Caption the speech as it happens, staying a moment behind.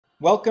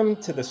Welcome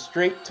to the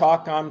Straight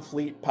Talk on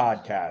Fleet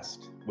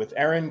podcast with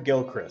Aaron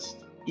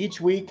Gilchrist.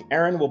 Each week,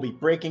 Aaron will be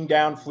breaking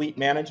down fleet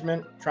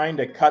management, trying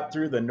to cut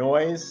through the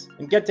noise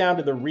and get down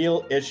to the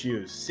real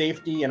issues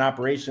safety and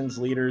operations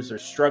leaders are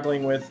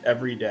struggling with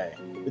every day.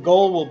 The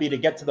goal will be to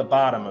get to the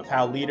bottom of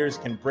how leaders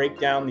can break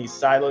down these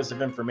silos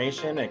of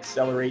information and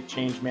accelerate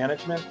change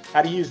management,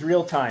 how to use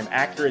real-time,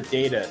 accurate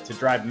data to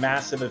drive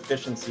massive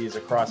efficiencies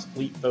across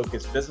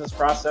fleet-focused business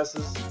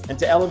processes, and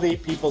to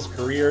elevate people's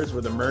careers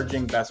with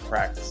emerging best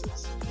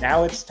practices.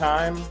 Now it's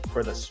time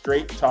for the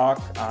Straight Talk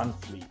on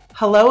Fleet.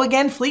 Hello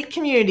again, Fleet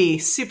community.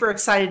 Super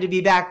excited to be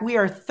back. We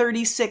are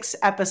 36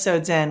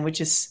 episodes in,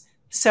 which is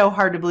so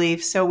hard to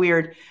believe, so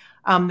weird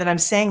that I'm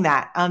saying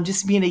that.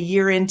 Just being a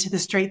year into the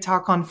Straight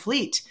Talk on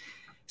Fleet.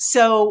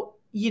 So,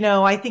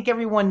 I think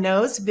everyone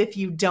knows, but if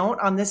you don't,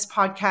 on this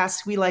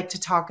podcast, we like to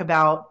talk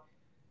about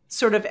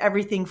sort of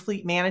everything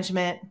fleet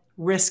management,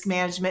 risk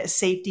management,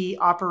 safety,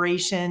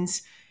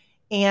 operations.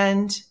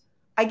 And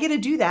I get to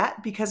do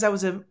that because I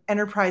was an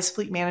enterprise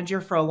fleet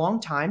manager for a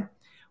long time,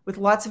 with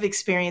lots of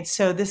experience.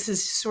 So this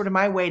is sort of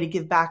my way to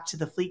give back to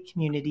the fleet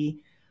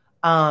community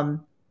and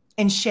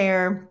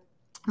share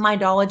my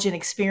knowledge and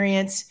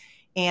experience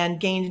and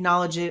gained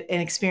knowledge and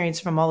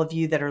experience from all of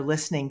you that are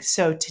listening.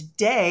 So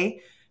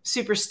today,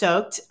 super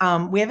stoked.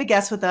 We have a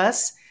guest with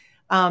us,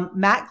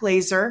 Matt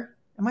Glazer.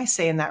 Am I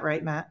saying that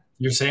right, Matt?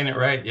 You're saying it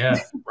right. Yeah,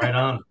 right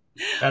on.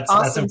 That's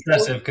Awesome. That's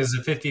impressive because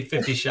the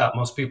 50-50 shot,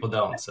 most people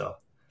don't. So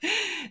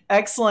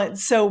Excellent.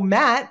 So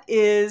Matt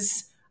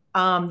is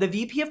the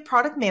VP of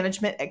Product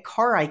Management at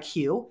Car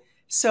IQ.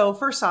 So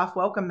first off,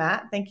 welcome,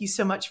 Matt. Thank you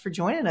so much for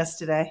joining us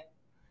today.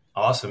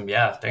 Awesome.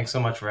 Yeah. Thanks so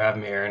much for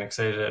having me, Aaron.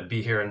 Excited to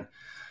be here and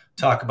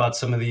talk about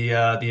some of the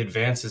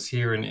advances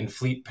here in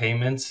fleet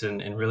payments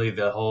and really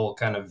the whole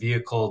kind of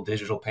vehicle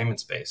digital payment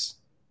space.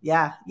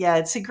 Yeah.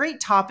 It's a great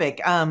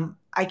topic.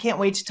 I can't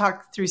wait to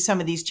talk through some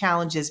of these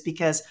challenges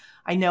because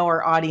I know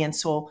our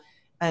audience will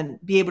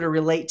be able to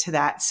relate to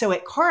that. So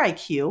at Car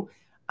IQ,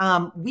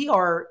 we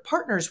are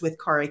partners with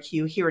Car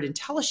IQ here at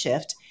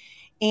IntelliShift.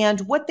 And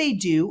what they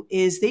do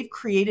is they've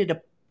created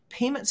a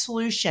payment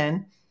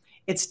solution.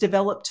 It's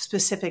developed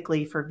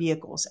specifically for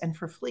vehicles and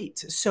for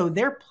fleets. So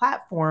their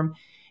platform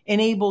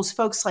enables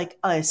folks like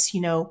us,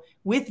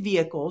 with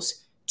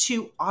vehicles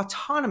to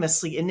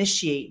autonomously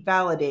initiate,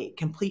 validate,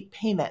 complete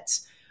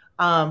payments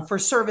for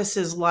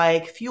services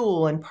like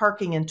fuel and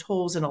parking and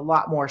tolls and a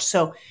lot more.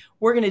 So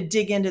we're going to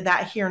dig into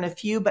that here in a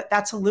few, but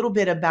that's a little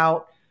bit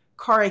about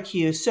Car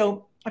IQ.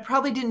 So I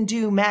probably didn't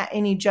do Matt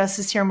any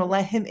justice here. I'm going to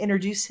let him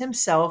introduce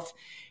himself,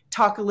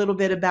 talk a little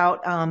bit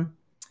about,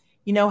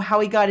 how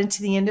he got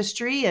into the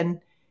industry,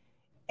 and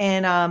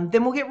then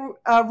we'll get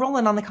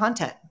rolling on the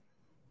content.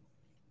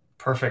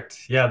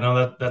 Perfect. Yeah,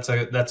 no, that's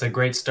a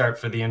great start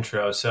for the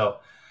intro. So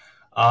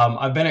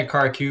I've been at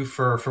Car IQ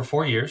for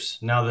 4 years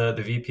now,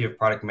 the VP of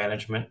Product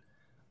Management.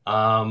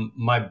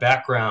 My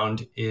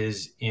background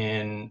is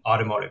in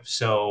automotive.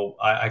 So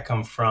I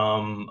come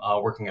from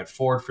working at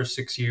Ford for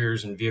 6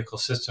 years in vehicle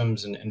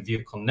systems and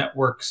vehicle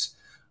networks,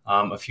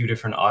 a few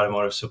different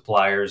automotive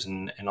suppliers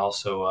and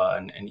also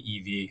an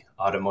EV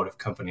automotive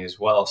company as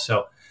well.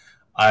 So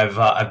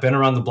I've been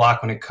around the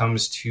block when it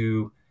comes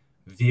to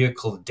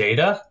vehicle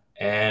data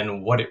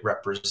and what it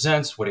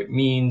represents, what it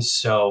means.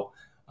 So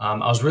I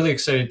was really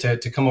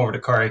excited to come over to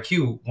Car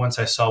IQ once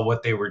I saw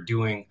what they were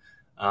doing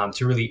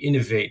to really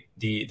innovate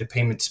the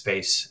payment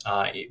space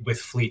with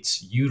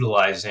fleets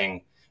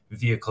utilizing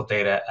vehicle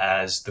data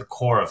as the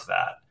core of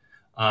that.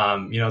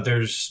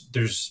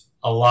 There's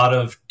a lot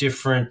of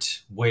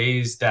different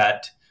ways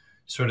that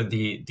sort of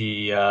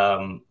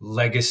the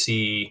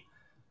legacy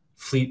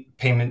fleet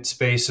payment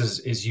space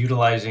is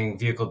utilizing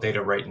vehicle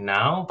data right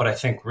now. But I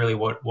think really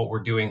what we're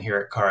doing here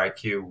at Car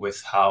IQ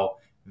with how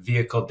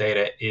vehicle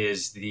data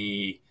is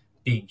the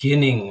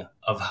beginning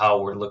of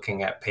how we're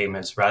looking at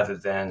payments rather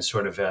than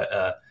sort of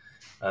a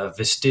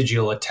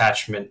vestigial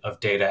attachment of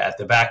data at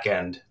the back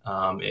end.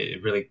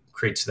 It really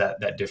creates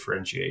that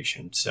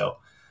differentiation. So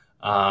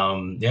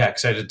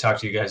excited to talk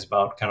to you guys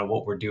about kind of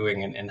what we're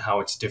doing and how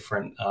it's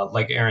different.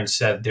 Like Aaron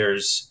said,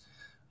 there's,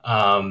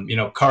 Car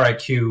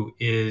IQ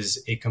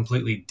is a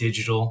completely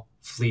digital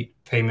fleet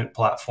payment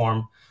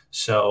platform.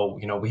 So,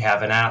 we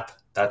have an app.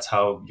 That's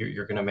how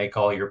you're going to make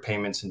all your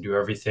payments and do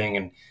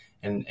everything.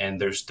 And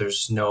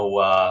there's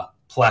no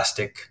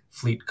plastic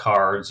fleet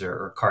cards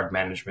or card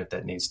management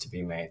that needs to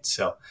be made.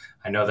 So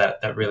I know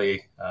that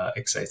really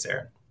excites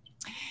Aaron.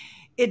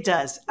 It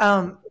does.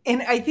 And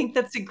I think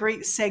that's a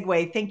great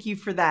segue. Thank you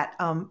for that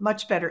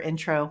much better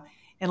intro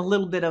and a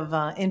little bit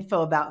of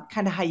info about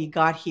kind of how you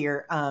got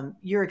here.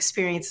 Your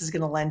experience is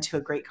going to lend to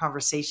a great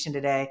conversation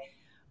today.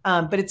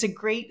 But it's a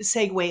great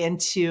segue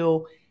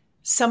into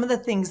some of the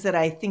things that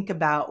I think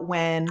about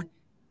when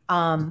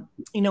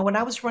when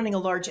I was running a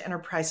large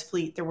enterprise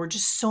fleet, there were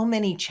just so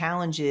many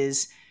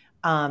challenges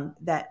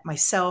that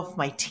myself,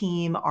 my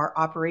team, our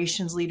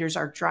operations leaders,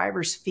 our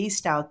drivers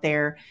faced out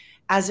there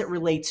as it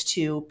relates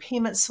to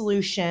payment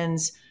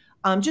solutions,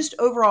 just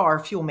overall our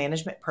fuel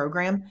management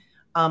program,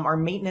 our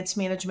maintenance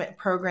management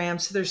program.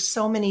 So there's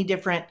so many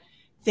different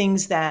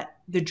things that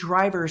the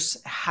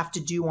drivers have to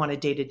do on a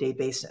day-to-day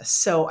basis.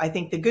 So I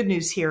think the good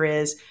news here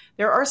is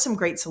there are some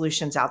great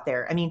solutions out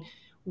there. I mean,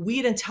 we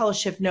at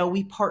IntelliShift know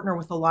we partner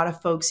with a lot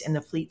of folks in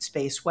the fleet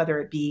space, whether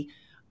it be,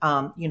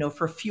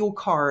 for fuel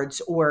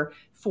cards or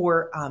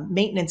for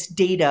maintenance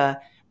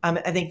data.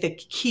 I think the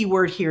key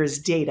word here is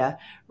data,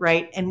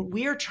 right? And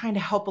we are trying to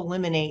help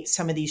eliminate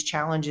some of these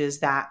challenges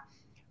that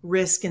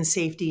risk and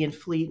safety and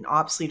fleet and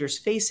ops leaders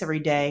face every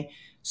day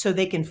so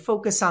they can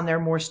focus on their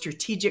more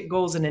strategic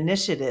goals and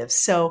initiatives.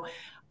 So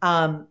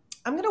I'm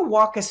going to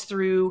walk us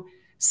through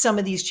some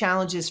of these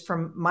challenges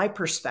from my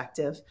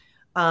perspective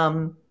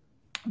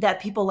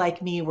that people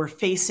like me were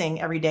facing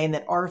every day and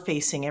that are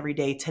facing every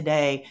day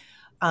today.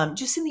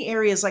 Just in the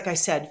areas, like I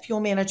said, fuel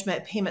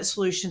management, payment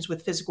solutions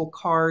with physical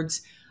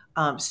cards,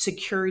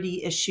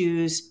 security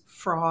issues,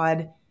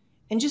 fraud,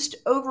 and just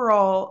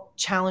overall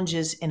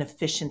challenges in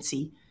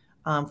efficiency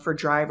for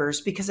drivers.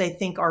 Because I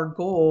think our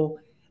goal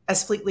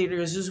as fleet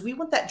leaders is we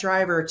want that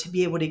driver to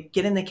be able to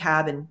get in the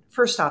cab and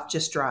first off,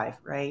 just drive,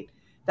 right?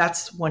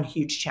 That's one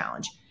huge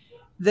challenge.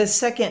 The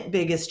second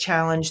biggest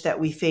challenge that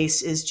we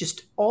face is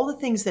just all the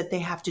things that they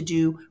have to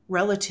do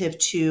relative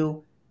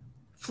to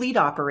fleet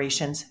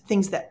operations,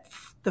 things that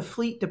the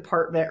fleet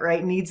department,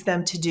 right, needs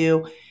them to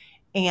do.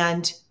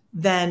 And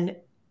then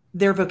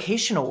their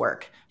vocational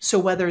work. So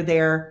whether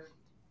they're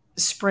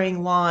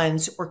spraying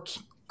lawns or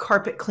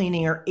carpet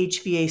cleaning or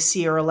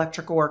HVAC or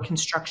electrical or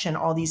construction,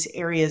 all these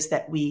areas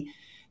that we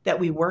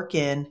work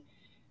in,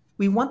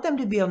 we want them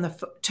to be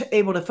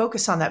able to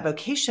focus on that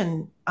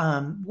vocation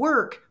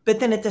work. But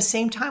then at the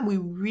same time, we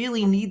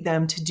really need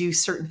them to do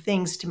certain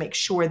things to make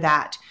sure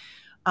that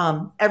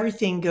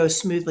everything goes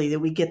smoothly, that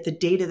we get the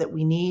data that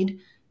we need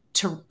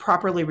to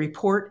properly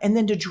report, and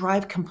then to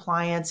drive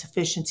compliance,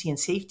 efficiency, and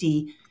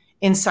safety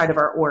inside of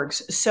our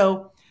orgs.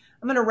 So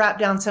I'm going to wrap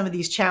down some of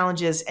these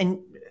challenges. And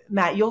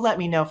Matt, you'll let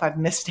me know if I've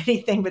missed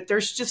anything, but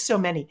there's just so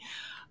many.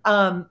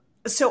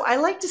 So I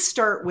like to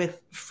start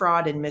with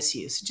fraud and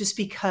misuse, just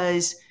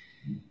because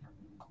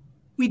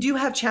we do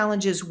have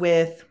challenges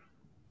with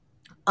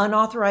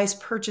unauthorized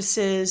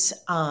purchases,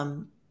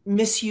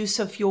 misuse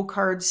of fuel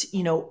cards,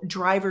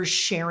 drivers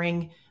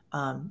sharing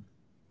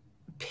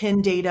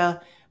PIN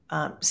data.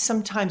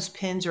 Sometimes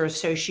PINs are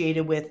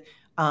associated with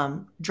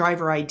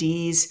driver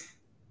IDs.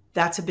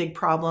 That's a big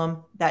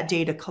problem. That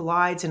data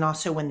collides, and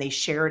also when they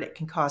share it, it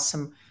can cause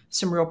some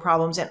real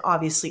problems and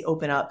obviously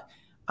open up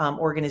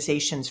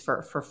organizations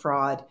for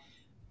fraud.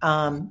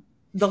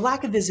 The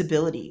lack of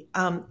visibility.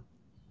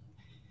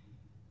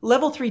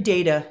 Level 3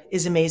 data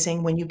is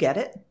amazing when you get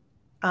it.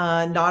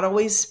 Not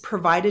always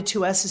provided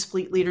to us as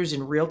fleet leaders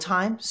in real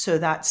time. So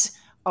that's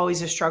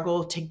always a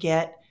struggle to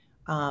get,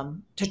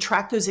 to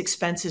track those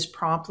expenses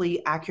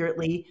promptly,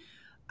 accurately.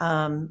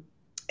 And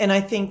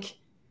I think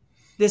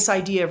this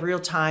idea of real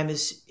time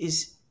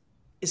is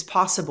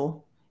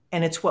possible,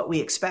 and it's what we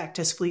expect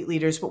as fleet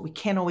leaders, but we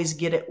can't always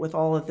get it with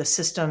all of the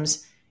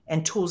systems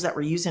and tools that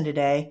we're using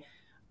today.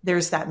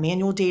 There's that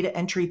manual data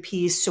entry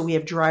piece. So we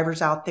have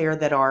drivers out there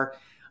that are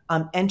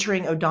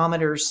entering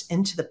odometers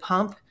into the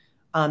pump,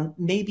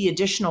 maybe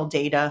additional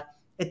data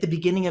at the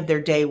beginning of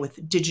their day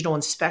with digital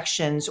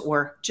inspections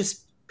or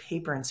just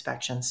paper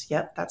inspections.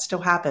 Yep, that still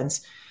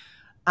happens.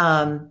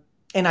 And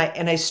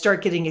I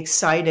start getting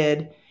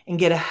excited and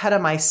get ahead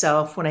of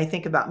myself when I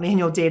think about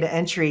manual data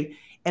entry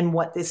and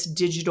what this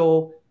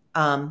digital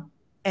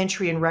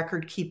entry and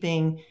record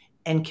keeping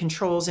and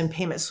controls and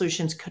payment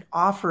solutions could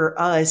offer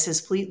us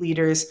as fleet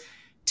leaders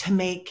to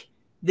make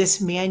the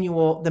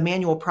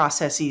manual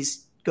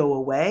processes go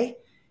away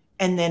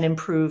and then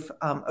improve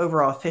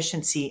overall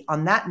efficiency.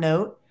 On that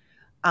note,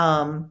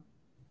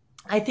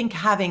 I think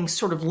having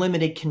sort of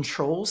limited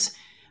controls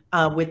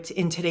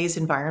in today's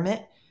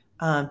environment,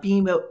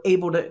 being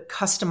able to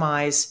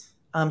customize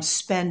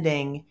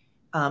spending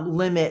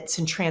limits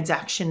and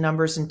transaction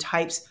numbers and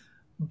types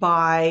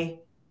by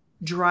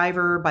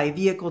driver, by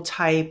vehicle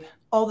type,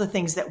 all the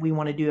things that we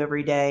want to do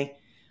every day.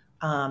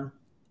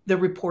 The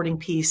reporting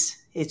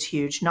piece is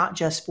huge, not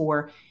just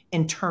for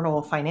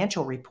internal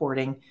financial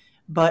reporting,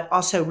 but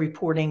also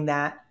reporting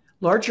that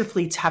larger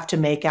fleets have to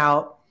make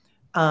out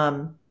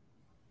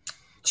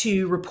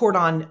to report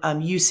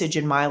on usage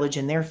and mileage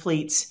in their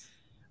fleets.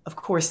 Of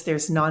course,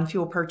 there's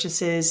non-fuel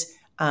purchases.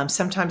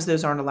 Sometimes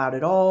those aren't allowed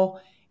at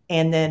all.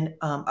 And then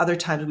other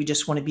times we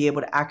just want to be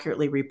able to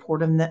accurately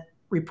report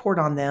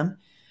on them.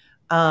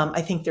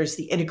 I think there's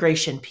the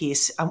integration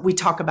piece. We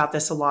talk about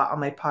this a lot on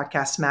my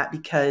podcast, Matt,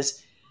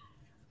 because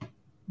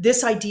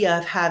this idea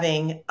of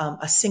having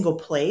a single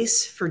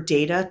place for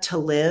data to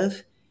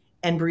live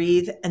and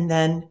breathe, and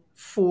then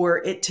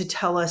for it to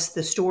tell us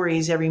the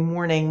stories every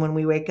morning when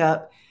we wake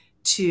up,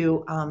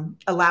 to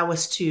allow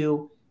us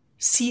to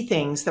see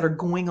things that are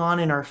going on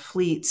in our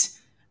fleets,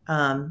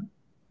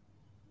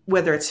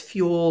 whether it's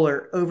fuel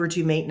or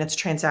overdue maintenance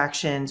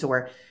transactions,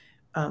 or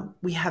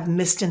we have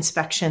missed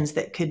inspections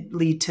that could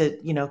lead to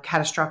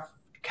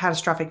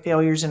catastrophic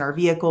failures in our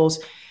vehicles.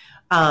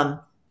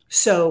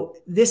 So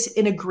this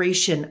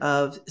integration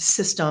of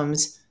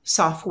systems,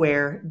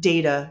 software,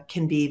 data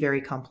can be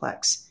very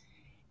complex.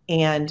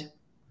 And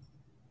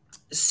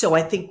So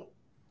I think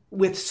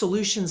with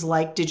solutions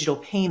like digital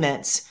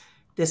payments,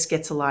 this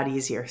gets a lot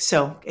easier.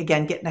 So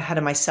again, getting ahead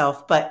of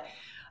myself, but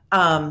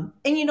and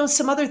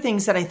some other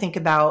things that I think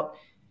about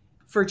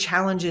for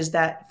challenges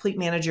that fleet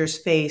managers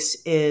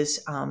face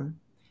is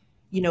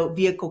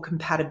vehicle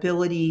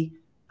compatibility,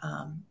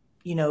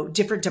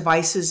 different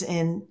devices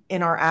in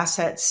our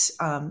assets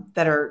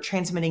that are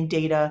transmitting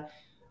data.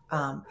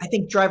 I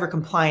think driver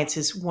compliance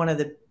is one of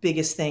the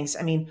biggest things.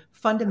 I mean,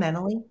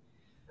 fundamentally,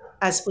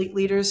 as fleet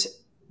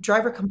leaders,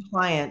 driver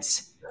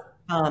compliance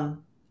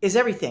is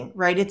everything,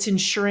 right? It's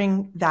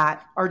ensuring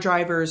that our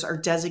drivers are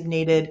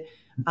designated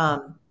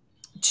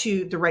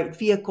to the right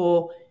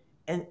vehicle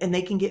and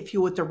they can get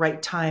fuel at the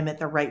right time, at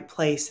the right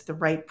place, at the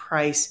right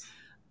price.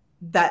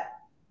 That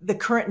the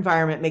current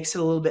environment makes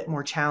it a little bit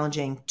more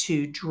challenging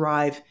to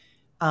drive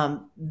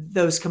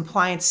those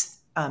compliance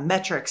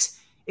metrics,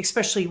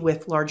 especially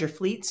with larger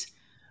fleets.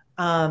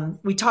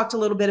 We talked a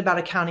little bit about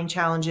accounting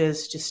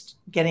challenges, just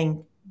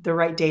getting the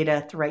right data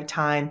at the right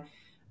time,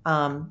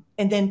 and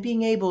then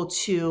being able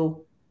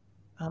to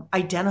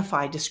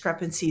identify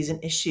discrepancies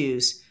and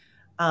issues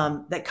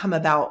that come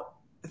about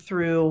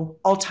through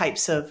all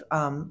types of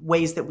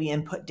ways that we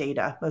input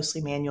data,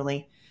 mostly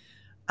manually.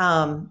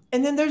 And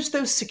then there's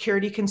those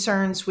security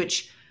concerns,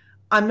 which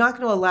I'm not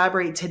going to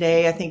elaborate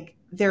today. I think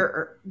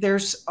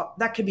there's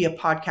that could be a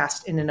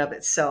podcast in and of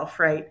itself,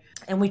 right?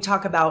 And we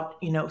talk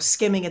about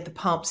skimming at the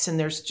pumps, and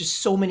there's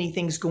just so many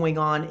things going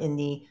on in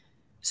the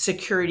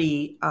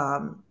security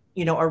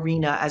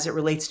arena as it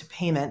relates to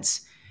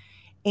payments.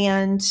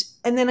 And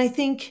then I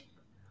think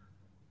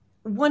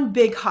one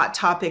big hot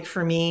topic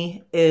for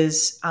me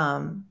is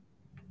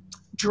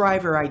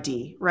driver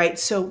ID, right?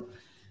 So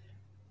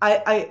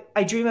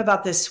I dream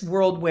about this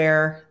world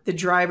where the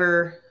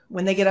driver,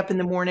 when they get up in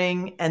the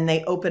morning and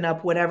they open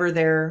up whatever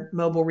their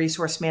mobile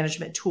resource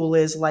management tool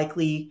is,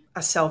 likely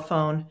a cell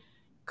phone,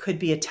 could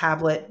be a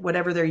tablet,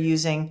 whatever they're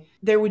using,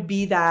 there would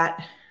be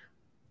that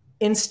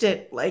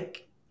instant,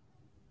 like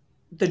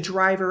the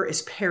driver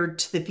is paired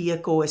to the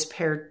vehicle, is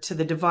paired to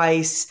the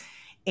device,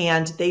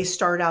 and they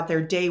start out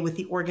their day with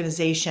the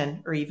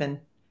organization or even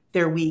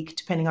their week,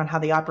 depending on how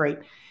they operate.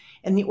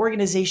 And the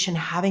organization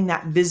having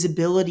that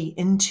visibility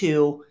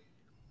into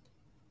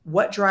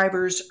what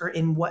drivers are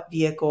in what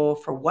vehicle,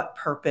 for what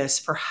purpose,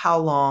 for how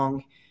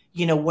long,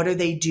 what are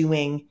they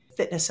doing,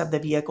 fitness of the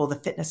vehicle, the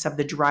fitness of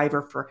the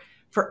driver for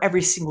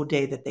every single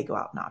day that they go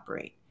out and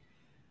operate.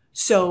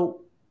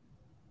 So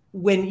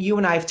when you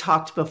and I have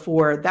talked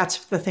before,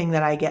 that's the thing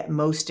that I get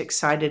most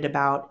excited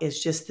about,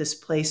 is just this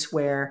place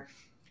where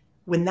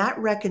when that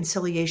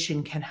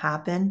reconciliation can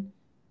happen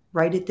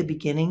right at the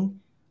beginning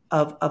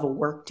of a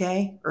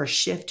workday or a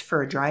shift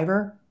for a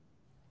driver,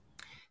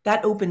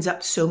 that opens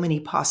up so many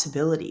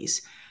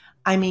possibilities.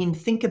 I mean,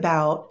 think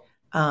about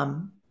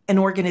an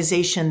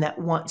organization that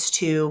wants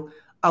to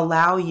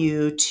allow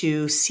you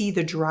to see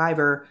the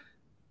driver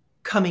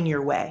coming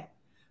your way.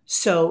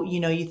 So,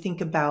 you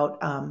think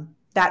about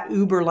that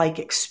Uber-like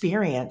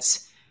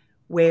experience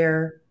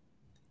where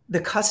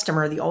the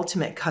customer, the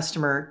ultimate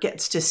customer,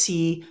 gets to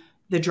see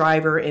the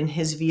driver in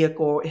his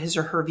vehicle, his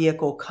or her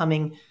vehicle,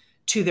 coming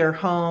to their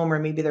home or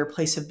maybe their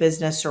place of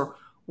business or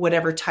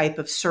whatever type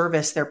of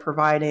service they're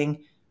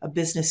providing, a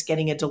business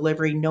getting a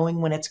delivery, knowing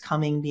when it's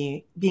coming,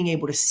 being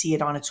able to see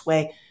it on its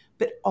way.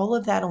 But all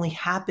of that only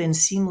happens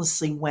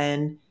seamlessly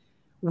when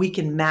we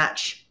can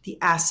match the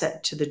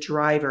asset to the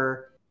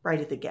driver right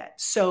at the get.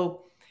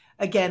 So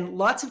again,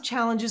 lots of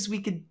challenges we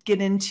could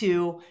get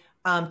into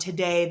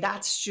today.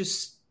 That's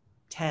just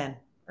 10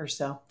 or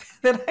so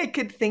that I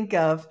could think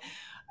of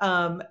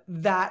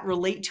that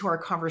relate to our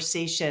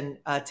conversation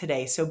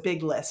today. So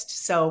big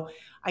list. So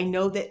I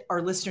know that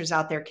our listeners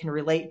out there can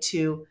relate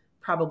to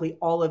probably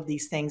all of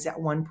these things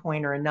at one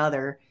point or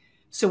another.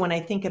 So when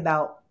I think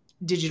about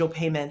digital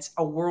payments,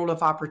 a world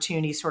of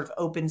opportunity sort of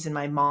opens in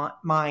my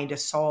mind to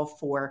solve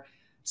for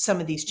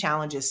some of these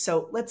challenges.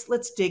 So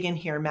let's dig in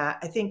here, Matt.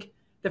 I think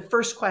the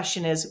first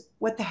question is,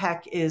 what the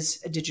heck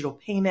is a digital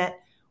payment?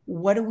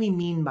 What do we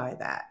mean by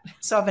that?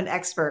 So I'll have an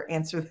expert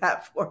answer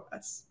that for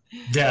us.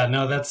 Yeah,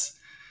 no, it's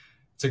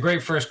a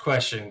great first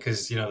question,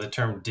 because the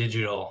term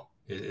digital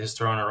is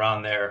thrown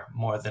around there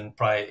more than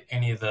probably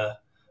any of the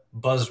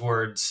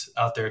buzzwords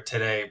out there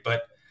today.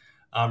 But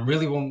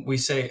really, when we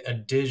say a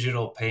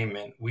digital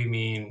payment, we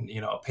mean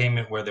a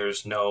payment where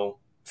there's no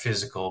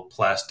physical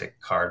plastic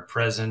card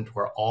present,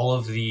 where all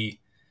of the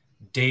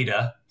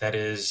data that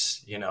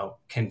is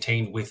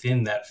contained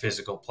within that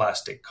physical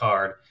plastic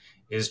card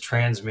is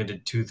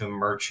transmitted to the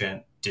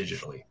merchant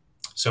digitally.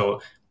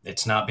 So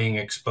it's not being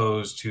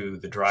exposed to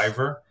the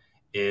driver.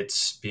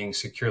 It's being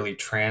securely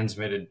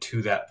transmitted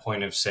to that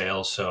point of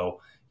sale.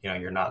 So,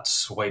 you're not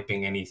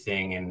swiping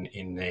anything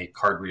in a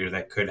card reader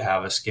that could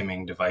have a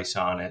skimming device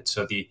on it.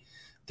 So the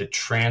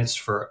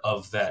transfer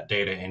of that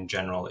data in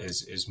general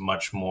is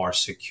much more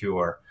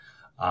secure.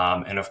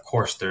 And of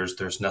course,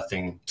 there's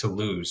nothing to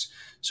lose.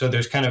 So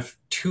there's kind of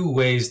two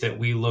ways that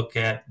we look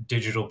at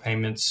digital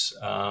payments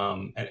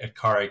at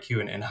Car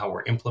IQ and how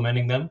we're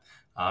implementing them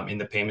in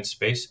the payment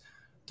space.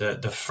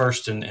 the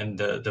first and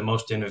the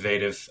most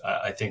innovative,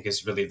 I think,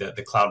 is really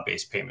the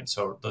cloud-based payment.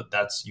 So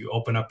that's, you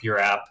open up your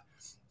app,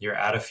 you're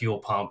at a fuel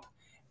pump,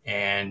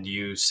 and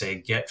you say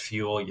get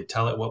fuel, you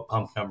tell it what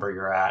pump number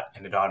you're at,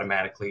 and it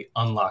automatically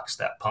unlocks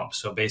that pump.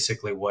 So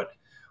basically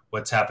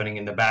what's happening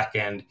in the back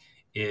end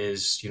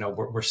is,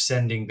 we're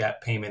sending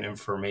that payment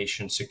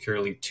information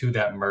securely to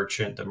that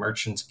merchant. The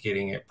merchant's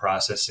getting it,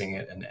 processing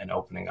it, and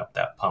opening up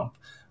that pump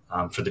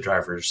for the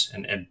drivers.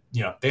 And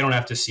they don't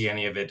have to see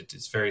any of it.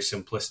 It's very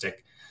simplistic.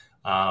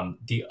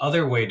 The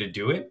other way to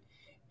do it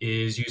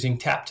is using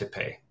tap to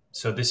pay.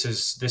 So this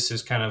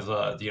is kind of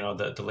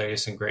the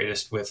latest and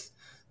greatest with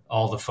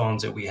all the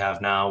phones that we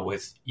have now,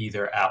 with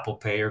either Apple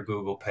Pay or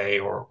Google Pay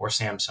or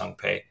Samsung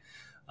Pay.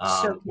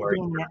 So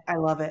convenient. I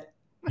love it.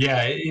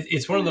 Yeah,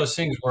 it's one of those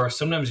things where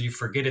sometimes you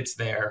forget it's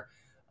there,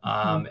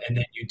 and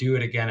then you do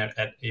it again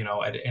at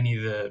any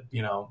of the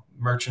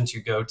merchants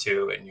you go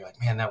to, and you're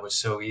like, man, that was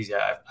so easy.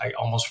 I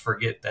almost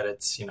forget that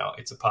it's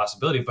a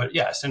possibility. But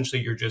yeah,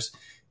 essentially you're just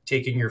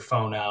taking your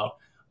phone out,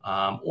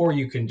 or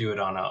you can do it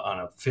on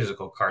a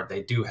physical card.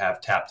 They do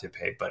have tap to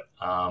pay, but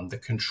the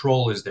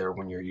control is there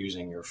when you're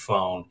using your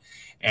phone,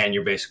 and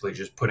you're basically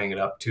just putting it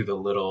up to the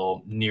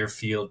little near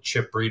field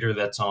chip reader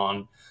that's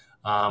on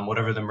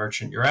whatever the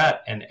merchant you're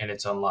at, and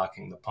it's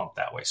unlocking the pump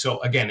that way.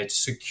 So again, it's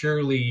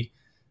securely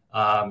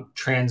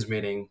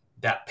transmitting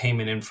that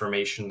payment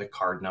information, the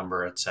card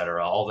number, et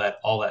cetera, all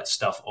that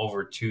stuff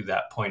over to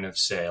that point of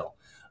sale.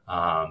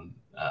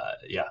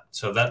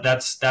 So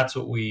that's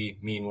what we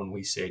mean when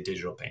we say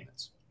digital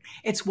payments.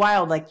 It's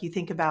wild. Like, you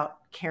think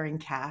about carrying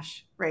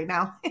cash right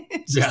now.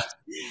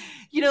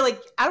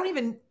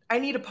 I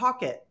need a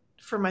pocket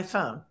for my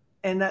phone,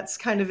 and that's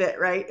kind of it,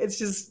 right? It's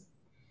just,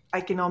 I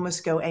can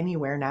almost go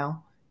anywhere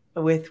now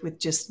with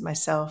just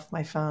myself,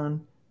 my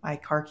phone, my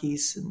car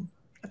keys, and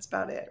that's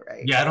about it,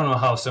 right? Yeah, I don't know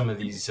how some of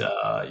these,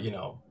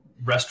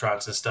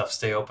 restaurants and stuff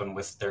stay open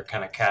with their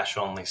kind of cash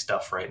only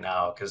stuff right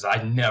now, because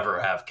I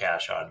never have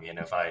cash on me, and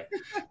if I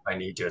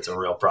need to, it's a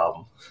real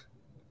problem.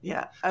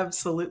 Yeah,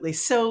 absolutely.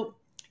 So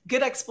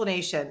good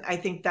explanation. I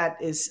think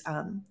that is,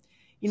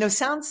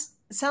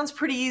 sounds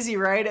pretty easy,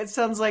 right? It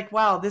sounds like,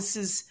 wow, this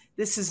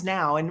is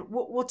now, and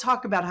we'll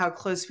talk about how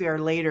close we are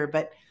later,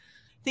 but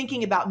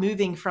thinking about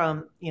moving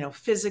from,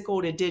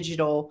 physical to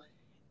digital,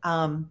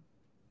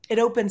 it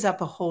opens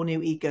up a whole new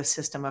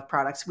ecosystem of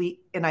products.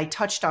 And I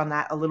touched on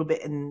that a little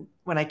bit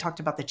when I talked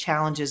about the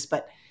challenges,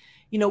 but,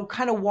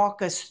 kind of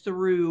walk us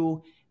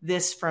through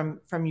this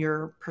from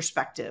your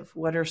perspective.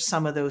 What are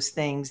some of those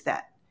things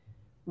that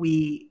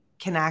we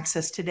can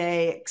access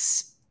today,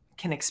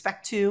 can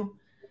expect to,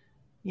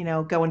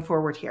 going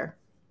forward here?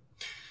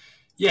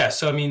 Yeah.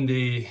 So, I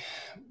mean,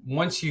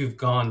 once you've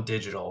gone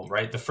digital,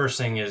 right, the first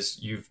thing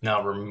is you've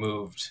now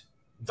removed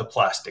the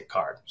plastic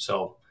card.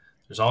 So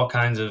there's all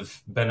kinds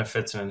of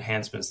benefits and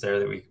enhancements there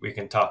that we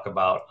can talk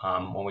about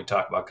when we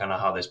talk about kind of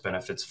how this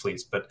benefits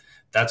fleets. But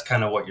that's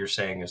kind of what you're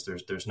saying, is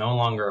there's no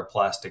longer a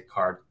plastic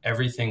card.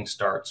 Everything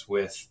starts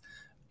with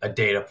a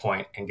data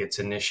point and gets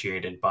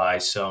initiated by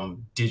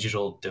some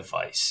digital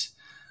device.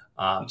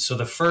 So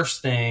the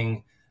first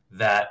thing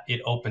that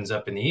it opens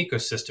up in the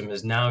ecosystem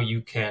is now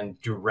you can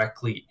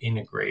directly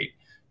integrate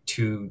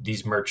to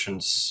these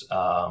merchants,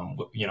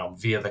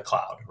 via the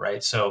cloud,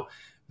 right? So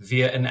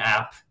via an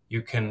app,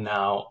 you can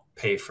now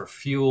pay for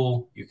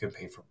fuel, you can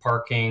pay for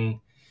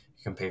parking,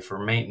 you can pay for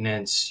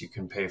maintenance, you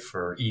can pay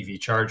for EV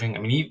charging. I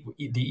mean,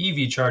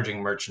 the EV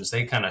charging merchants,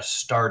 they kind of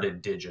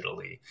started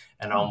digitally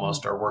and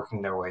almost are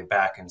working their way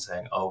back and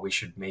saying, oh, we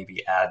should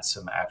maybe add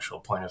some actual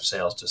point of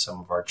sales to some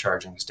of our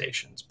charging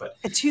stations. But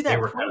to that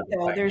point,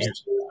 though,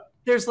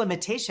 there's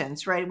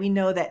limitations, right? We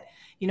know that,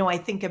 I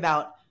think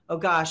about, oh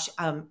gosh,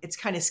 it's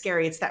kind of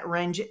scary. It's that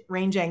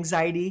range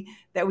anxiety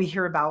that we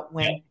hear about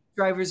when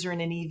drivers are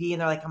in an EV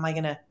and they're like, am I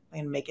going to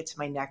make it to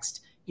my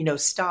next,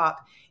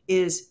 stop?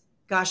 Is,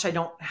 gosh, I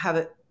don't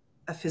have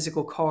a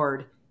physical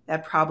card.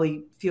 That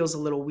probably feels a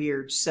little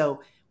weird.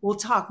 So we'll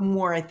talk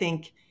more, I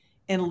think,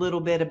 in a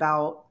little bit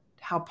about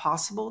how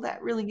possible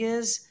that really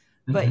is.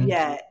 But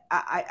yeah,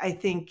 I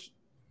think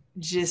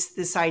just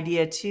this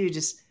idea too,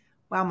 just,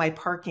 wow, my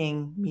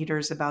parking meter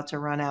is about to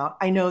run out.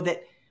 I know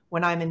that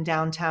when I'm in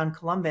downtown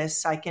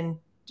Columbus, I can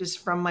just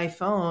from my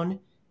phone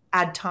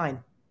add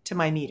time to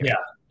my meter. Yeah.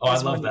 Oh, I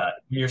love that.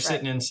 You're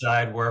sitting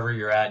inside wherever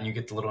you're at and you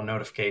get the little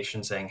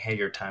notification saying, hey,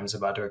 your time's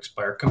about to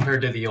expire,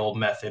 compared to the old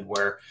method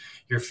where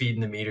you're feeding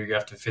the meter. You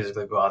have to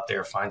physically go out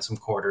there, find some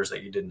quarters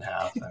that you didn't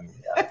have. I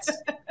mean,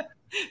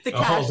 the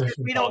cash that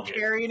we don't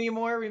carry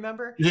anymore,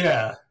 remember?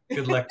 Yeah.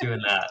 Good luck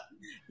doing that.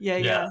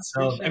 Yeah.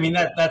 So, sure. I mean,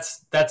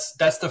 that's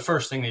the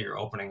first thing that you're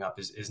opening up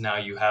is now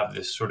you have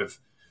this sort of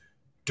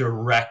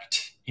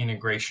direct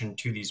integration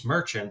to these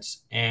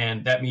merchants.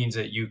 And that means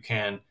that you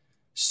can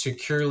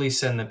securely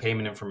send the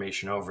payment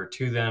information over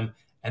to them.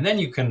 And then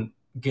you can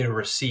get a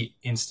receipt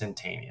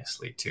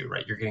instantaneously too,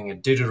 right? You're getting a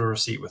digital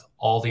receipt with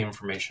all the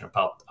information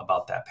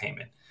about that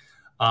payment.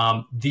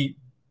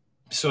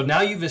 So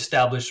now you've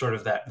established sort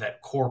of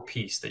that core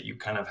piece that you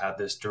kind of have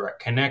this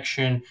direct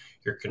connection.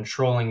 You're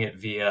controlling it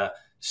via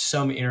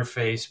some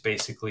interface,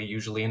 basically,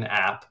 usually an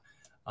app.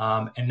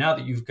 And now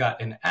that you've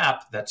got an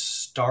app that's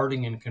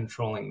starting and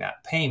controlling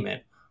that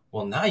payment,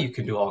 well, now you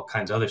can do all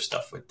kinds of other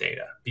stuff with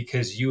data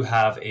because you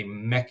have a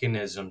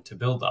mechanism to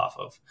build off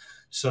of.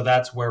 So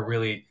that's where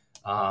really,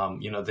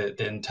 the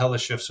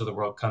IntelliShifts of the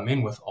world come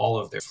in with all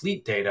of their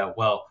fleet data.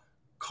 Well,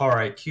 Car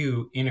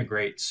IQ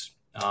integrates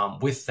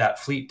with that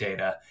fleet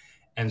data.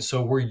 And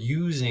so we're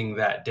using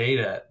that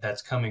data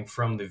that's coming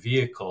from the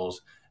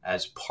vehicles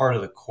as part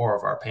of the core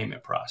of our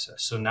payment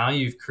process. So now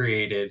you've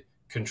created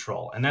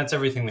control. And that's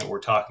everything that we're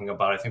talking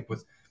about, I think,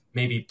 with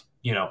maybe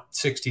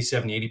 60,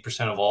 70,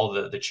 80% of all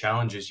the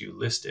challenges you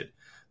listed.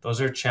 Those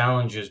are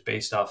challenges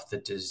based off the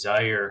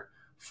desire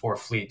for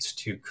fleets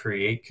to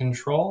create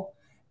control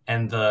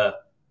and the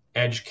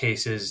edge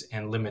cases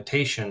and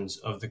limitations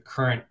of the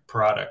current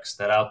products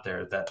that out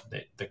there, that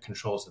the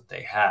controls that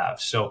they have.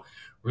 So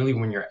really,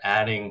 when you're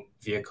adding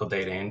vehicle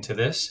data into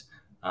this,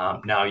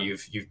 now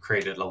you've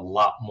created a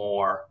lot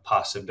more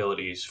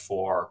possibilities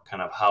for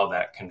kind of how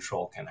that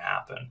control can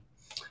happen.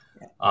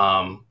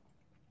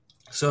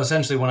 So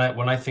essentially,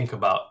 when I think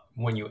about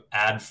when you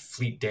add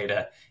fleet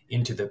data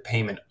into the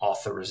payment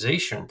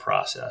authorization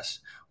process,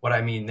 what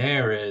I mean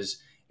there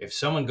is if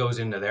someone goes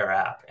into their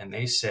app and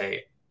they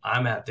say,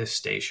 I'm at this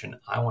station,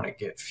 I want to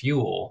get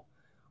fuel.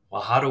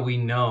 Well, how do we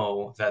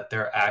know that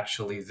they're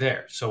actually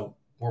there? So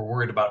we're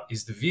worried about,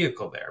 is the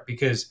vehicle there?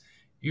 Because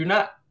you're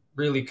not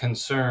really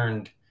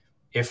concerned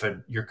if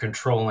you're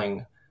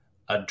controlling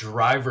a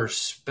driver's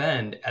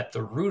spend at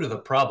the root of the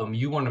problem.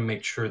 You want to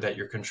make sure that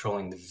you're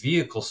controlling the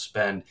vehicle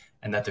spend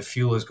and that the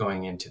fuel is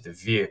going into the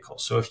vehicle.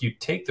 So if you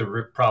take the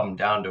root problem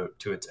down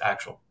to its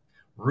actual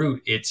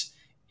root,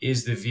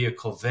 is the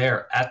vehicle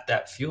there at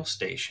that fuel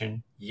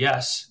station?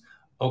 Yes.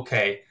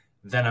 Okay,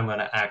 then I'm going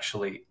to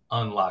actually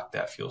unlock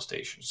that fuel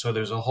station. So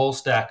there's a whole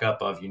stack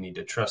up of, you need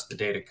to trust the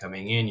data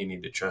coming in, you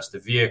need to trust the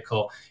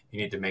vehicle,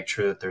 you need to make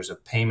sure that there's a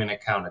payment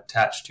account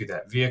attached to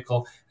that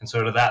vehicle. And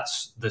sort of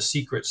that's the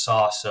secret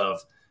sauce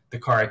of the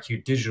Car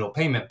IQ digital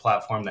payment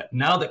platform, that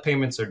now that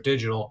payments are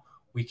digital,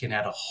 we can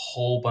add a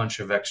whole bunch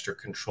of extra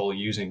control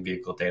using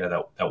vehicle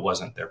data that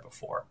wasn't there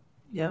before.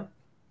 Yeah,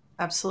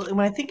 absolutely.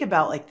 When I think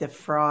about like the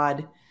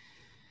fraud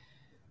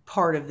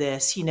part of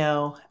this,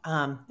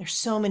 there's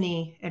so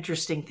many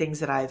interesting things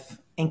that I've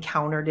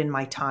encountered in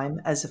my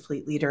time as a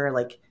fleet leader.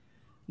 Like,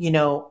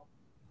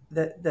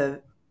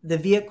 the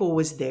vehicle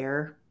was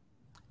there,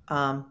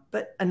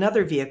 but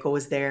another vehicle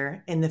was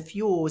there, and the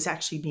fuel was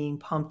actually being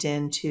pumped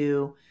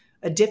into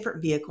a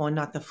different vehicle and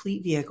not the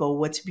fleet vehicle.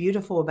 What's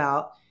beautiful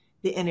about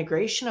the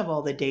integration of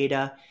all the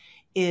data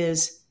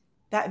is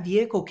that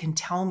vehicle can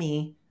tell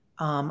me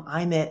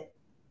I'm at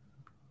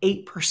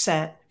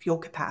 8% fuel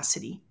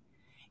capacity.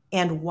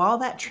 And while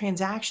that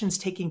transaction's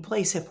taking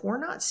place, if we're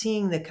not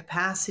seeing the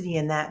capacity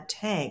in that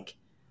tank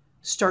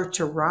start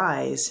to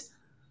rise,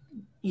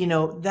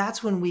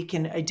 that's when we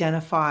can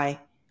identify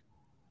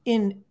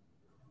in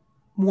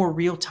more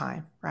real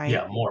time, right?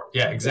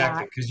 Yeah,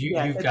 exactly. Because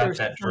you've got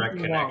that direct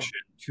connection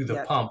to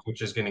the pump,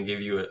 which is going to give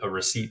you a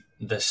receipt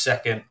the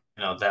second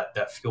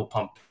that fuel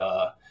pump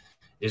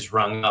is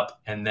rung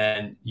up, and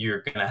then you're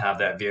going to have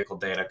that vehicle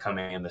data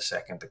coming in the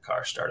second the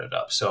car started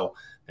up. So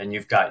then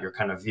you've got your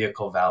kind of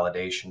vehicle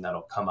validation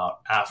that'll come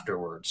out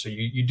afterwards. So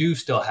you do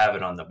still have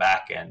it on the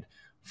back end.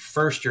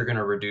 First, you're going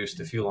to reduce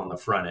the fuel on the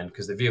front end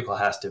because the vehicle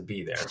has to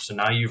be there. So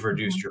now you've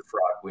reduced your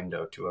fraud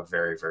window to a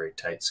very, very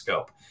tight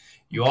scope.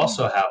 You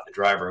also have the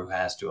driver who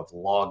has to have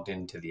logged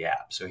into the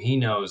app. So he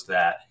knows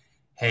that,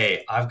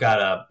 hey, I've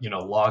got a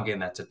login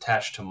that's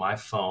attached to my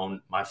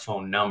phone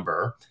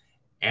number,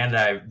 and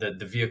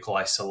the vehicle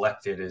I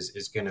selected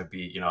is going to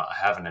be, I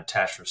have an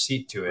attached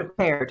receipt to it.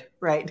 Prepared,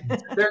 right?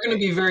 They're going to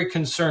be very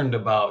concerned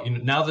about,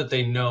 now that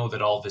they know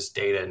that all this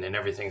data and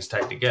everything's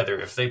tied together,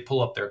 if they pull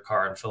up their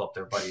car and fill up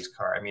their buddy's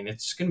car,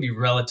 it's going to be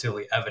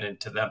relatively evident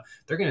to them.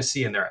 They're going to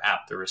see in their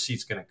app, the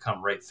receipt's going to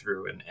come right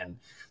through, and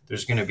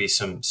there's going to be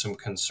some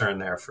concern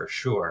there for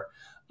sure.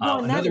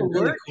 Well, the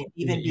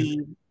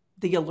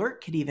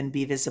alert could even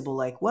be visible,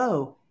 like,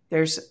 whoa,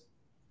 there's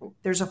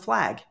a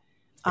flag.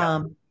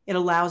 Yeah. It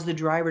allows the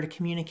driver to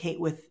communicate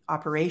with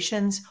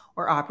operations,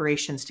 or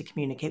operations to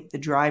communicate with the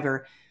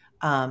driver.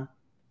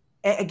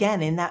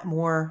 Again, in that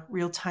more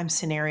real-time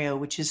scenario,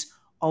 which is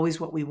always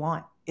what we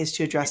want, is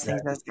to address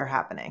things as they're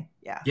happening.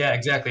 Yeah,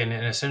 exactly. And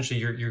essentially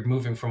you're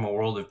moving from a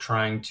world of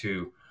trying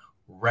to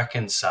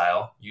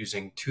reconcile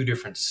using two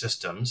different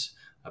systems,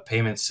 a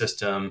payment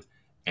system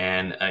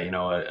and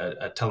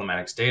a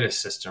telematics data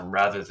system,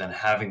 rather than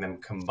having them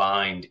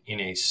combined in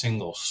a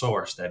single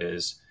source that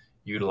is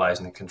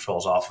utilizing the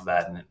controls off of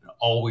that, and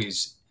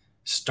always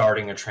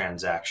starting a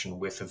transaction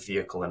with a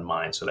vehicle in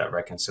mind, so that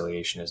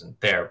reconciliation isn't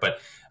there. But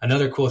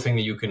another cool thing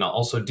that you can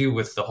also do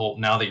with the whole,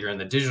 now that you're in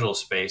the digital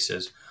space,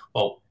 is,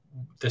 well,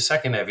 the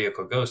second that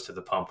vehicle goes to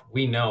the pump,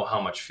 we know how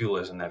much fuel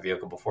is in that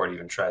vehicle before it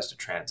even tries to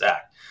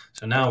transact.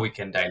 So now we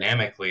can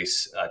dynamically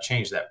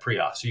change that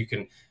pre-auth. So you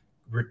can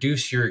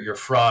reduce your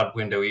fraud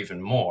window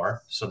even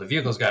more. So the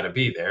vehicle's got to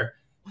be there.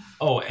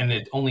 Oh, and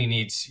it only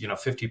needs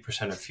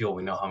 50% of fuel.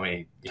 We know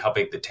how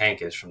big the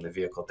tank is from the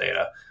vehicle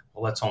data.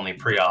 Well, let's only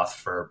pre-auth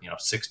for,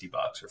 $60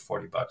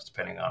 or $40,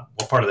 depending on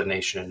what part of the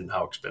nation and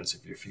how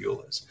expensive your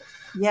fuel is.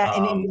 Yeah.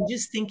 And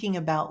just thinking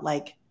about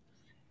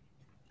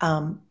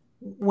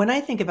when I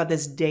think about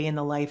this day in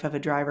the life of a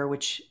driver,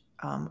 which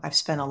I've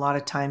spent a lot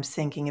of times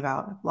thinking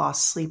about,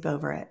 lost sleep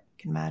over it,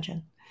 you can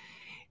imagine,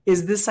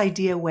 is this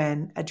idea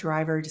when a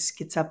driver just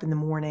gets up in the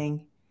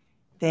morning,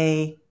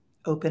 they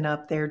open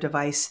up their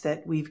device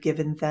that we've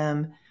given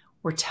them.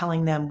 We're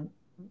telling them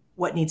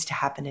what needs to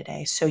happen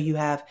today. So you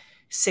have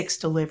 6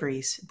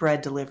 deliveries,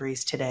 bread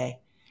deliveries today.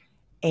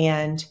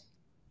 And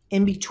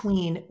in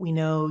between, we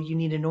know you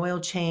need an oil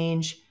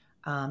change.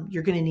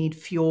 You're going to need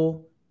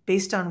fuel.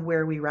 Based on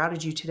where we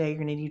routed you today, you're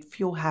going to need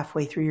fuel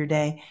halfway through your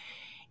day.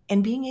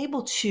 And being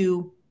able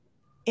to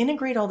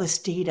integrate all this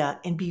data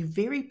and be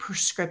very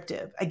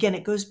prescriptive. Again,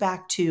 it goes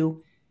back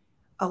to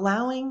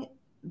allowing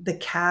the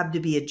cab to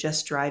be a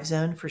just drive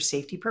zone for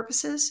safety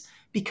purposes,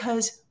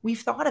 because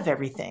we've thought of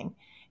everything.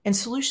 And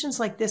solutions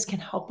like this can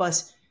help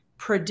us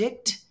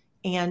predict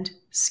and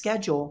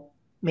schedule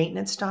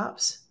maintenance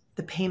stops,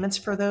 the payments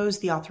for those,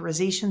 the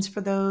authorizations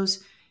for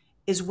those,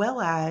 as well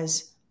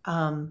as,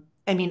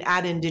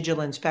 add in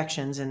digital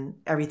inspections, and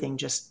everything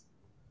just,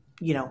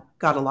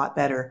 got a lot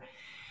better.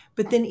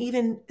 But then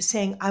even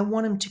saying, I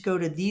want them to go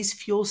to these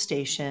fuel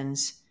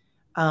stations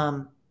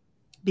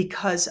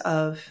because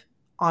of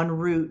en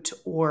route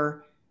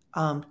or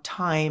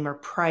time or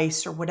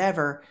price or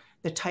whatever,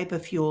 the type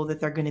of fuel that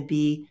they're going to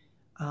be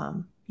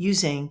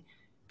using,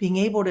 being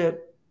able to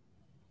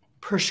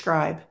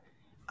prescribe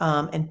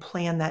and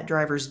plan that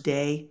driver's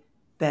day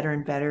better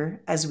and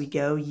better as we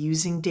go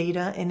using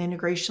data and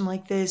integration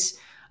like this.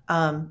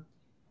 I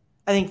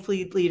think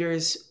fleet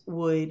leaders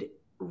would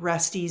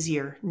rest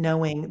easier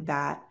knowing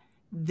that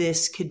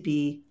this could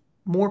be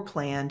more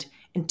planned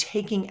and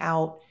taking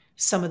out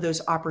some of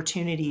those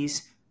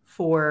opportunities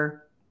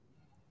for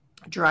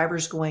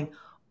drivers going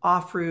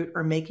off route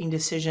or making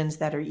decisions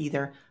that are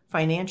either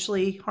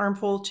financially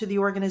harmful to the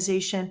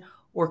organization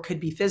or could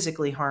be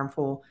physically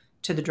harmful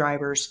to the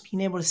drivers.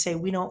 Being able to say,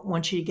 we don't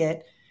want you to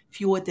get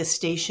fuel at this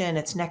station.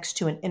 It's next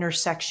to an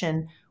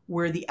intersection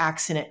where the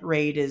accident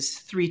rate is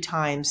 3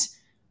 times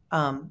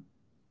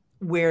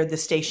where the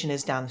station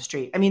is down the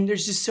street. I mean,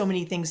 there's just so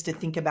many things to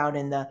think about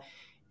in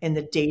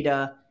the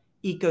data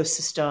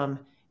ecosystem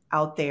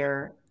out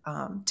there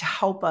to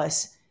help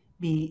us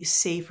be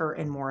safer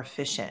and more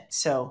efficient.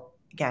 So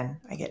again,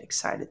 I get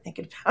excited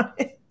thinking about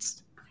it.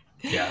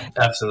 Yeah,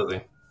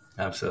 absolutely.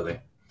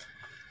 Absolutely.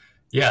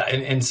 Yeah.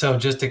 And so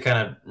just to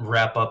kind of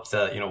wrap up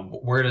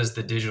where does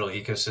the digital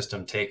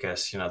ecosystem take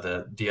us?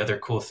 The other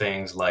cool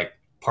things like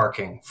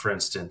parking, for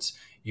instance,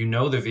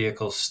 the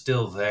vehicle's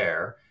still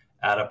there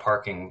at a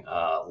parking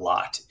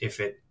lot. If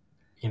it,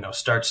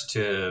 starts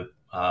to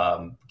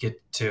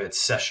get to its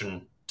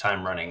session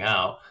time running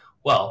out,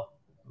 well,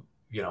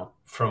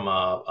 from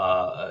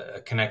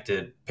a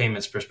connected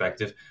payments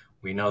perspective,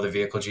 we know the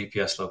vehicle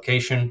GPS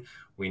location.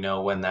 We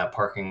know when that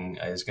parking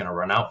is going to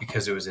run out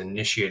because it was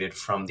initiated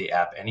from the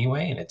app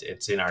anyway, and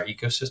it's in our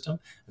ecosystem.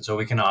 And so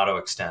we can auto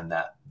extend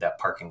that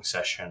parking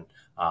session.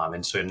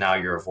 And so now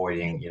you're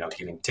avoiding,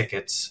 getting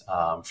tickets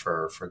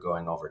for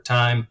going over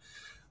time.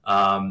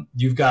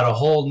 You've got a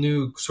whole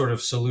new sort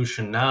of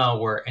solution now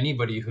where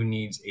anybody who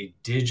needs a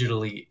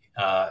digitally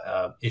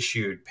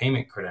issued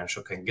payment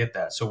credential can get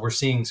that. So we're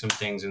seeing some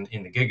things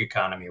in the gig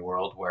economy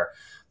world where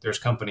there's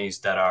companies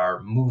that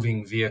are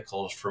moving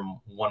vehicles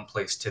from one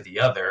place to the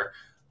other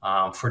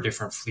for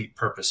different fleet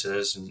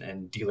purposes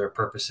and dealer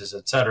purposes,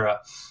 et cetera.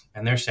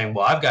 And they're saying,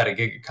 well, I've got a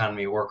gig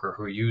economy worker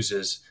who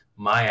uses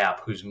my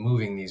app who's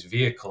moving these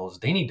vehicles.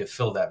 They need to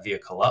fill that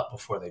vehicle up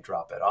before they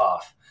drop it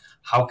off.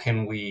 How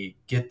can we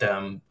get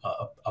them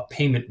a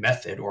payment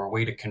method or a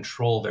way to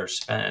control their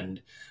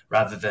spend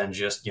rather than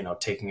just,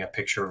 taking a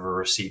picture of a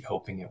receipt,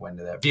 hoping it went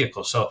to that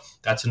vehicle? So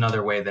that's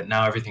another way that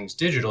now everything's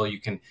digital. You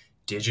can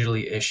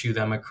digitally issue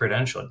them a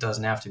credential. It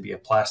doesn't have to be a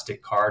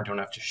plastic card. Don't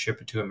have to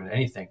ship it to them in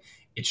anything.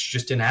 It's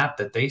just an app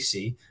that they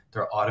see.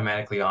 They're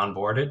automatically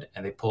onboarded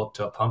and they pull up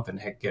to a pump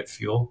and get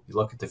fuel. You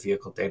look at the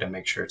vehicle data,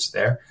 make sure it's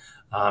there.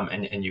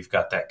 And you've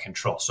got that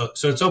control. So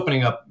it's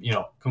opening up,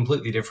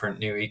 completely different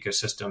new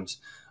ecosystems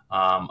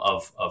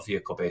of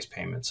vehicle-based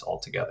payments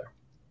altogether.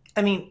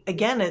 I mean,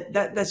 again,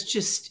 that's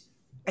just,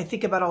 I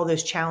think about all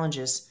those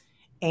challenges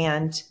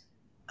and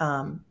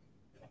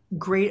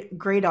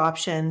great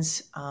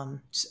options.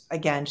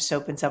 Again, just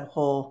opens up a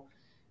whole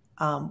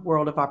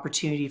world of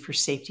opportunity for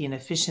safety and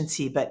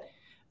efficiency. But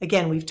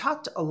again, we've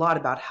talked a lot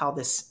about how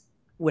this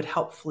would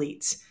help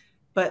fleets.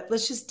 But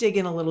let's just dig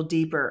in a little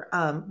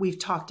deeper. We've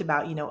talked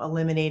about,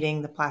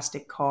 eliminating the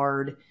plastic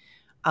card,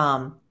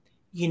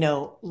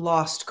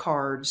 lost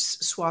cards,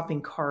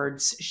 swapping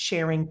cards,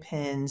 sharing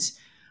pins,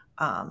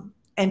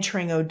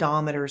 entering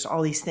odometers,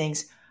 all these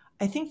things.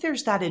 I think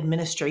there's that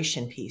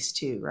administration piece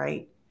too,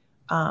 right?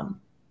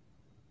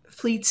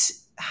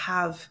 Fleets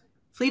have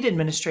fleet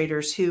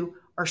administrators who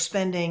are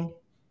spending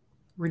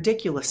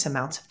ridiculous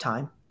amounts of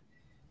time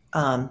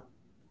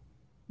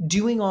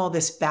doing all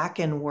this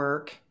back-end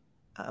work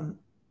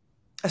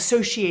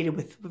associated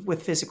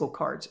with physical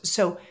cards.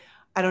 So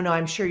I don't know,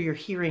 I'm sure you're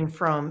hearing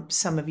from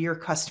some of your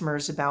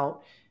customers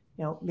about,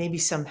 maybe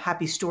some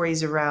happy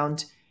stories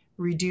around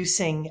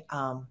reducing,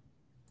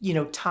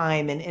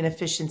 time and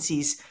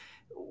inefficiencies.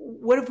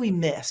 What have we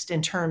missed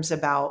in terms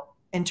of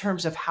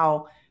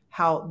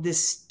how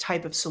this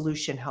type of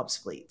solution helps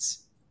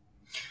fleets?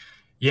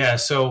 Yeah.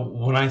 So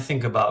when I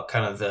think about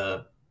kind of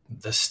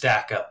the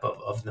stack up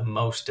of the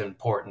most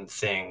important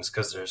things,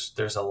 because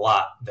there's a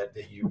lot that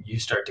you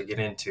start to get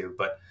into,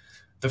 but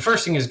the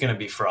first thing is going to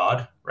be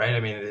fraud, right? I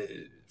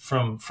mean,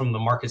 from the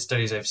market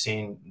studies I've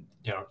seen,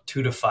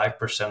 2 to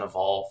 5% of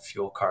all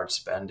fuel card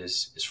spend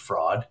is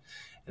fraud,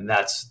 and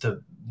that's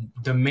the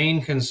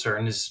main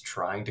concern is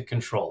trying to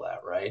control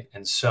that, right?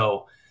 And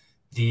so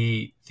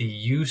the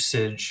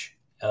usage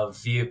of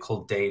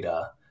vehicle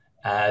data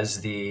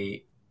as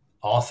the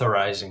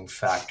authorizing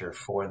factor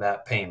for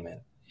that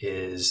payment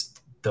is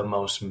the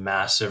most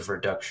massive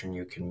reduction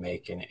you can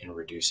make in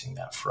reducing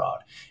that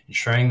fraud.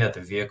 Ensuring that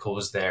the vehicle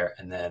was there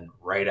and then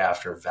right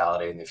after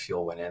validating the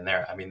fuel went in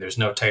there. I mean, there's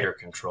no tighter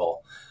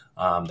control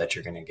that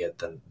you're going to get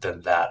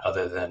than that,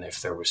 other than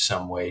if there was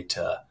some way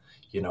to,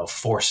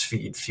 force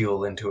feed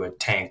fuel into a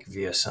tank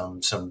via some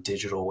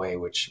digital way,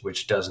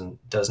 which doesn't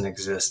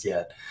exist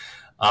yet.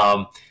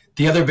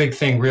 The other big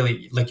thing,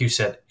 really, like you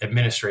said,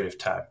 administrative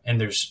time. And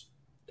there's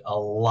a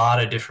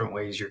lot of different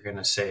ways you're going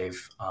to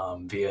save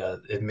via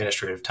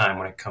administrative time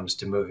when it comes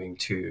to moving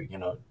to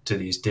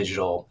these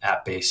digital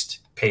app-based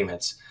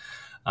payments.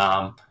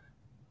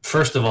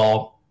 First of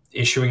all,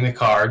 issuing the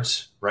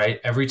cards,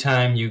 right? Every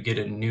time you get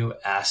a new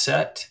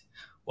asset,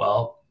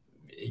 well,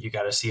 you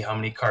got to see how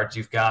many cards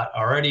you've got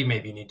already.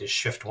 Maybe you need to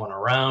shift one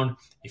around.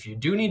 If you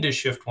do need to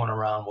shift one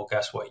around, well,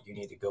 guess what? You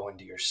need to go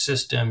into your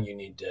system. You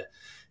need to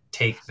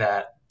take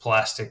that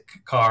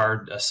plastic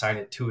card, assign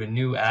it to a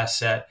new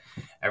asset.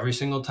 Every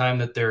single time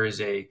that there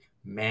is a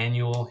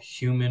manual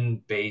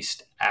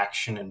human-based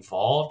action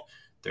involved,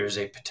 there's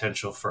a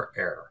potential for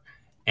error.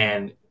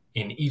 And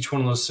in each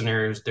one of those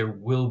scenarios, there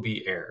will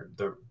be error.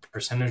 The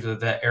percentage of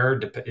that error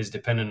is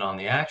dependent on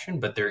the action,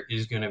 but there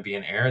is going to be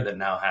an error that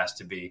now has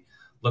to be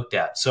looked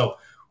at. So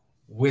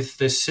with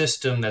the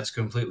system that's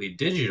completely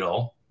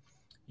digital,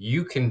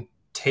 you can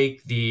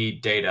take the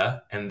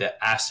data and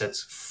the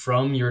assets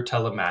from your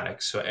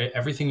telematics. So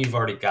everything you've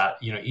already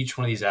got, each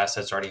one of these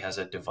assets already has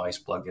a device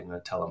plugged in a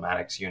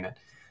telematics unit.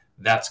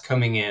 That's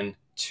coming in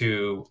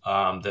to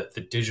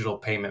the digital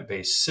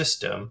payment-based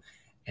system,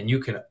 and you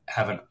can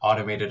have an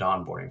automated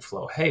onboarding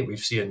flow. Hey, we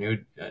see a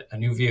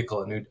new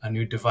vehicle, a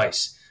new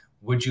device.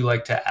 Would you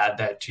like to add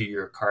that to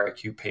your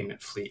CarIQ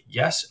payment fleet?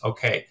 Yes.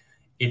 Okay.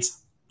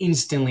 It's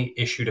instantly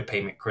issued a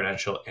payment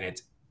credential, and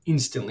it's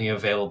instantly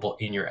available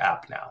in your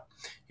app now.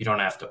 You don't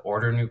have to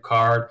order a new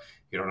card.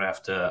 You don't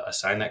have to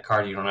assign that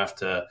card. You don't have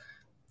to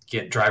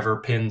get driver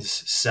pins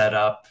set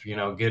up,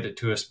 get it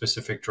to a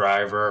specific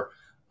driver.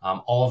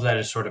 All of that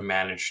is sort of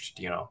managed,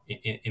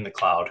 in the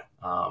cloud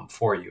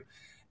for you.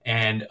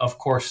 And of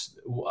course,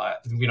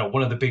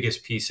 one of the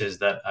biggest pieces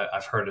that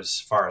I've heard as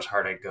far as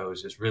heartache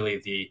goes is really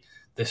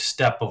the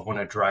step of when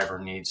a driver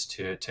needs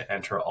to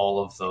enter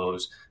all of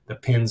the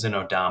pins and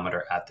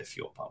odometer at the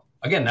fuel pump.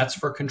 Again, that's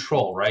for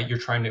control, right? You're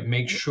trying to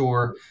make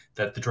sure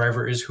that the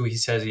driver is who he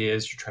says he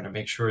is. You're trying to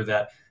make sure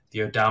that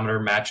the odometer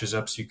matches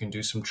up so you can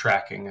do some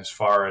tracking as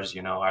far as,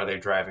 are they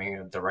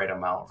driving the right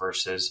amount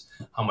versus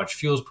how much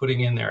fuel is putting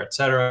in there, et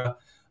cetera.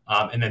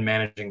 And then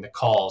managing the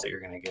calls that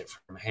you're going to get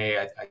from, hey,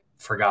 I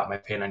forgot my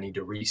pin, I need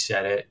to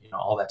reset it,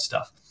 all that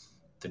stuff.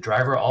 The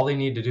driver, all they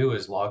need to do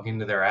is log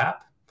into their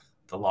app.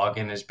 The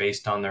login is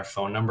based on their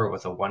phone number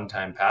with a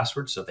one-time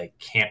password, so they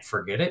can't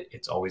forget it.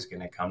 It's always going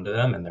to come to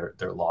them, and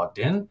they're logged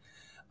in.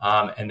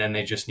 And then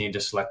they just need to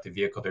select the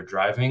vehicle they're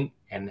driving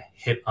and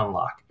hit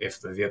unlock. If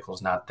the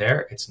vehicle's not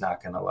there, it's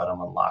not going to let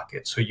them unlock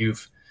it. So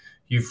you've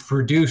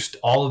reduced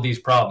all of these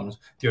problems.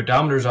 The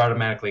odometer is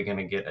automatically going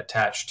to get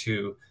attached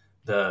to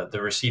the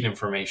receipt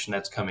information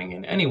that's coming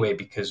in anyway,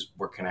 because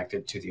we're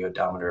connected to the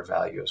odometer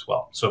value as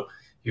well. So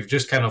you've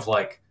just kind of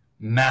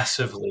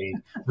massively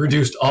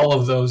reduced all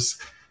of those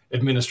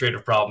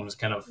administrative problems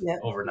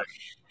overnight.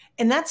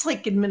 And that's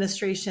like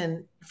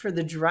administration for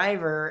the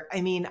driver.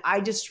 I mean, I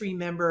just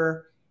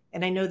remember,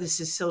 and I know this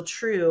is still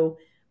true,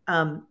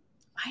 I'd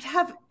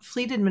have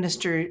fleet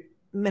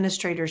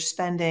administrators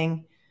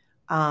spending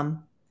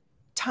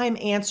time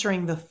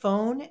answering the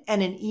phone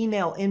and an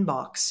email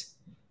inbox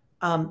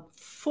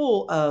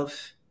full of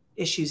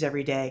issues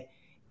every day.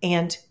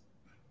 And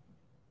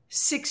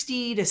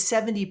 60 to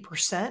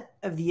 70%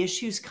 of the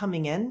issues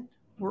coming in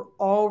were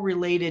all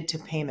related to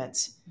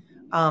payments,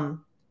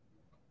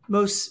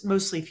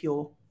 mostly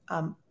fuel.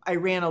 I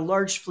ran a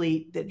large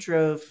fleet that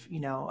drove,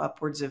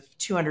 upwards of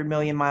 200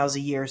 million miles a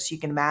year. So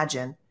you can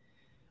imagine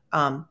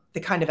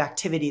the kind of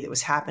activity that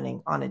was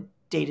happening on a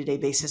day-to-day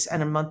basis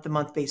and a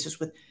month-to-month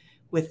basis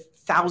with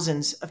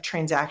thousands of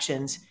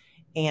transactions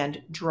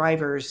and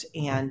drivers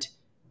and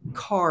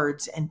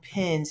cards and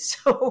pins.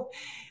 So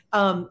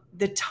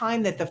the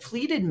time that the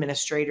fleet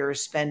administrator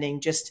is spending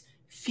just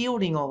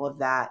fielding all of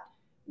that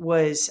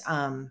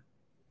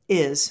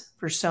is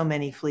for so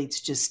many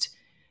fleets just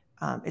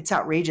it's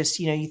outrageous.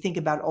 You think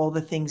about all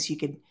the things you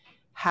could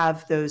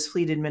have those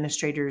fleet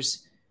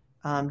administrators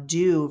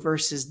do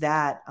versus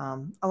that,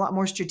 a lot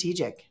more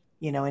strategic,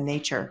 in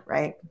nature,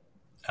 right?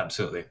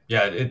 Absolutely.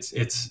 Yeah.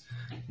 It's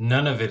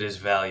none of it is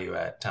value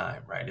at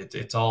time, right?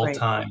 It's all Right.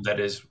 time that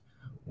is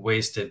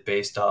wasted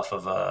based off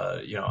of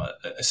a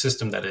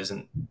system that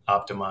isn't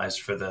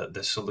optimized for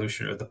the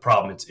solution or the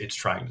problem it's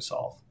trying to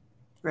solve.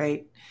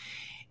 Right.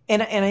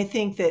 And I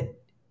think that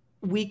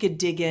we could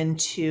dig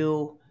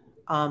into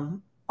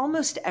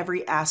almost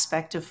every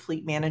aspect of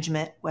fleet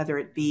management, whether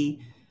it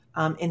be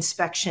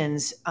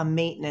inspections,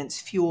 maintenance,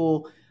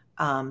 fuel,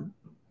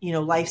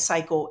 life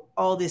cycle.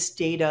 All this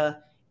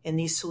data and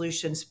these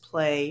solutions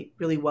play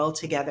really well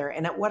together.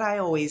 And what I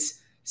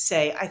always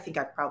say, I think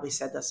I've probably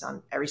said this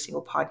on every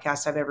single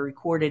podcast I've ever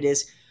recorded,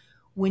 is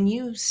when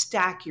you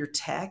stack your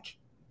tech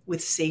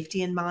with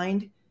safety in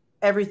mind,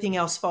 everything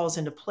else falls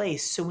into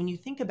place. So when you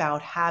think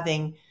about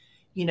having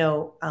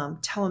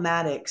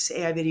telematics,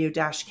 AI video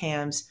dash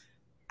cams,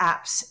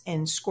 apps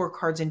and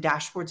scorecards and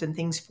dashboards and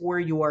things for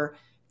your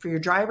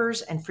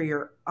drivers and for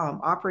your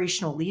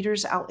operational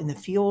leaders out in the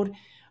field,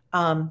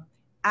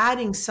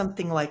 adding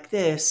something like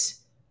this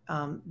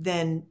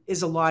then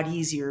is a lot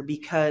easier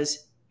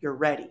because you're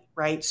ready,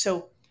 right?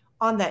 So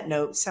on that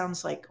note,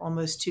 sounds like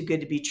almost too good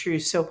to be true.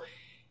 So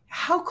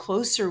how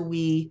close are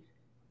we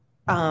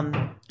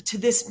to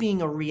this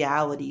being a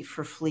reality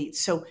for fleets?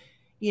 So,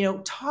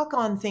 talk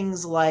on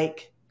things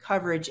like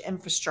coverage,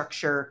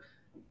 infrastructure,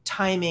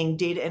 timing,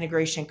 data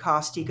integration,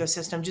 cost,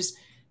 ecosystem. Just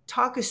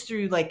talk us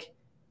through like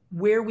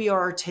where we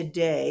are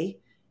today.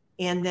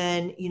 And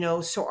then,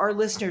 so our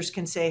listeners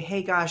can say,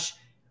 hey, gosh,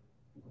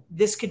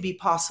 this could be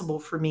possible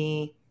for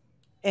me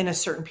in a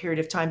certain period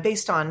of time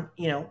based on,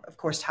 of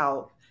course,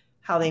 how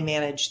they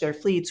manage their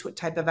fleets, what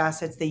type of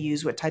assets they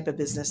use, what type of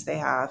business they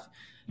have.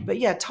 But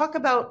yeah, talk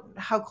about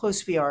how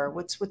close we are.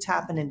 What's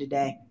happening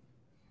today?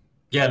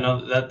 Yeah,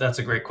 no, that's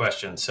a great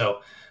question.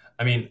 So,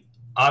 I mean,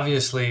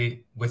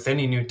 obviously, with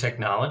any new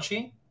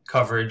technology,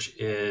 coverage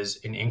is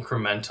an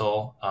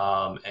incremental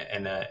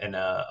and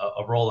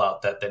a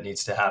rollout that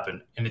needs to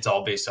happen, and it's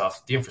all based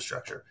off the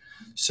infrastructure.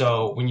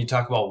 So, when you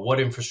talk about what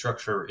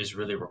infrastructure is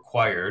really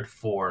required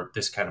for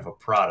this kind of a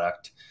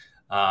product,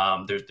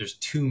 there's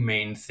two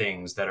main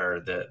things that are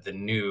the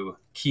new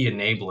key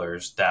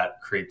enablers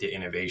that create the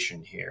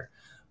innovation here.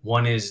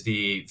 One is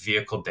the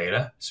vehicle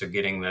data, so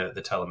getting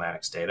the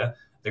telematics data.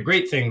 The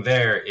great thing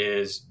there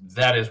is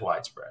that is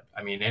widespread.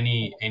 I mean,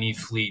 any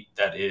fleet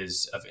that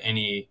is of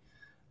any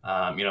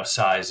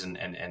size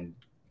and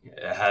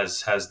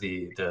has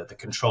the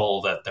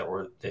control that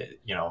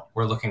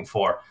we're looking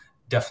for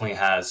definitely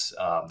has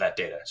that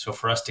data. So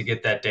for us to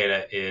get that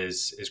data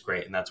is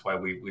great, and that's why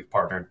we've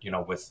partnered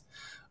with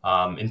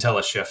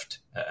IntelliShift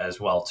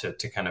as well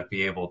to kind of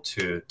be able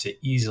to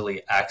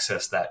easily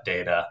access that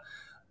data.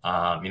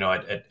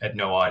 At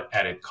no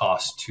added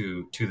cost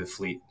to the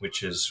fleet,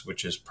 which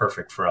is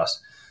perfect for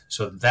us.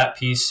 So that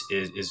piece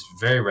is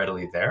very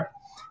readily there.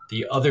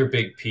 The other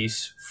big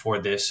piece for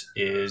this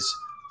is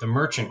the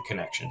merchant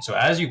connection. So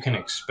as you can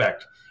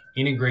expect,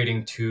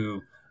 integrating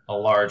to a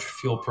large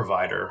fuel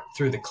provider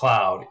through the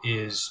cloud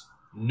is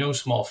no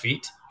small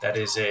feat. That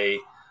is a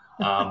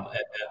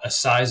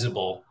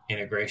sizable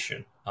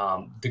integration.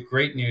 The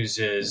great news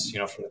is,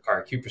 from the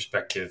CarIQ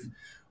perspective,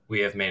 we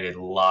have made a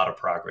lot of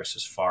progress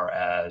as far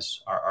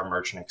as our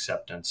merchant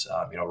acceptance.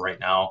 Right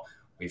now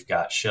we've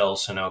got Shell,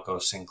 Sunoco,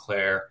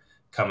 Sinclair,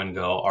 Come and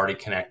Go already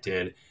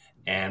connected.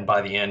 And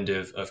by the end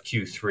of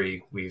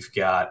Q3, we've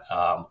got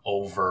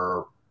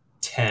over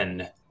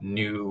 10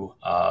 new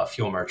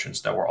fuel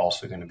merchants that we're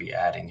also going to be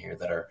adding here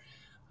that are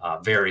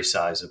very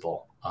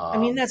sizable. I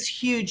mean, that's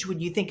huge when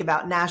you think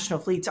about national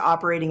fleets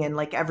operating in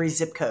like every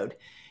zip code.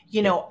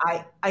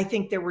 I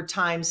think there were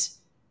times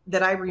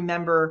that I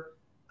remember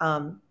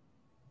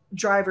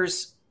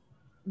drivers,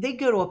 they'd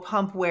go to a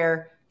pump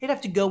where they'd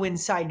have to go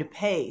inside to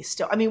pay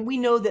still. I mean, we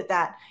know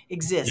that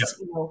exists.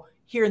 Yep.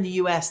 Here in the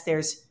US,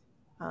 there's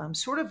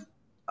sort of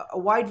a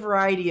wide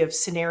variety of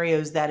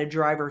scenarios that a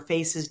driver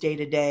faces day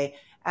to day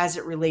as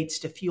it relates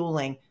to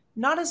fueling.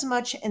 Not as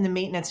much in the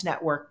maintenance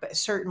network, but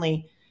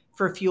certainly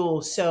for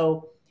fuel.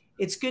 So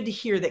it's good to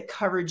hear that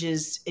coverage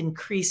is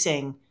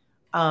increasing.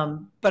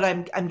 But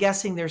I'm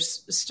guessing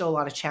there's still a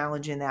lot of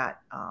challenge in that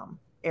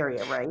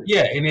area, right?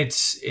 Yeah, and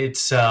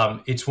it's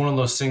one of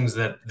those things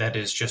that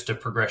is just a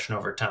progression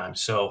over time.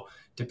 So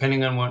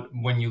depending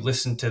on when you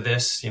listen to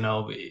this,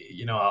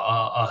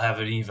 I'll have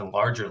an even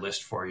larger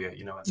list for you,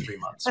 in 3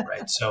 months,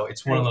 right? So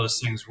it's one of those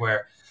things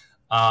where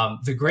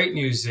the great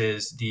news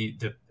is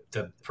the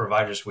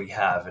providers we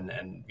have,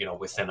 and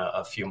within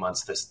a few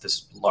months,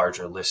 this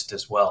larger list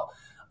as well.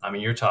 I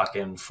mean, you're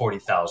talking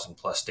 40,000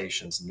 plus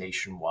stations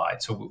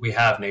nationwide. So we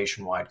have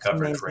nationwide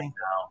coverage right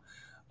now.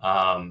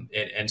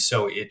 And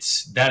so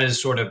that has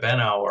sort of been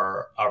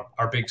our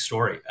big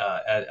story.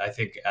 I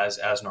think as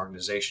an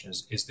organization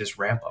is this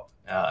ramp up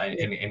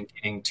and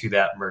getting to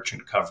that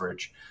merchant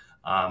coverage.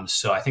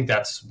 So I think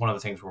that's one of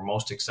the things we're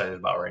most excited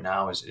about right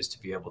now is to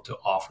be able to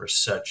offer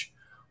such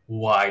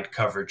wide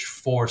coverage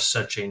for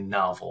such a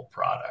novel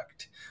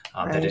product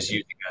that is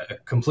using a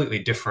completely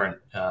different,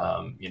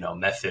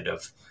 method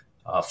of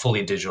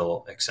fully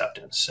digital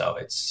acceptance. So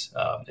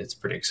it's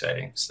pretty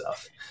exciting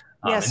stuff.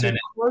 So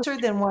closer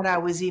than what I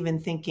was even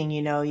thinking.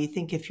 You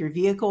think if your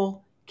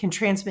vehicle can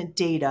transmit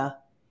data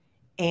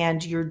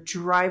and your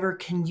driver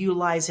can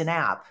utilize an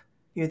app,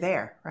 you're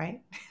there,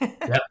 right?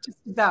 Yep. Just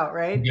about,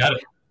 right? You got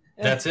it.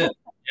 That's it.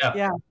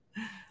 Yeah.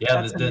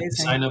 Yeah.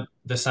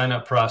 The sign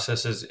up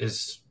process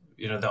is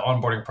the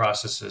onboarding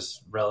process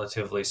is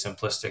relatively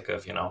simplistic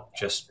of,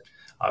 just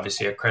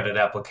obviously a credit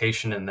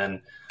application, and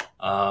then,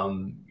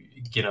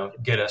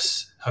 get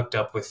us hooked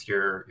up with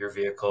your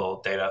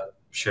vehicle data,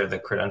 share the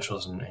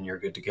credentials, and you're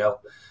good to go.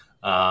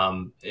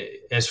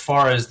 As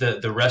far as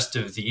the rest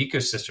of the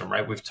ecosystem,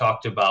 right? We've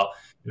talked about,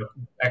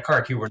 at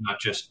CarIQ, we're not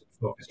just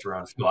focused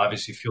around fuel.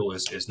 Obviously, fuel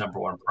is number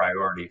one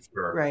priority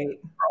for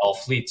all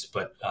fleets,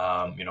 but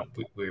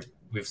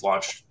we've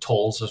launched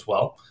tolls as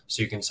well,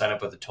 so you can sign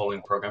up with a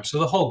tolling program. So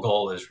the whole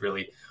goal is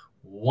really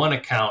one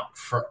account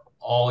for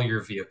all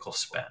your vehicle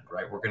spend,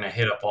 right? We're going to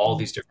hit up all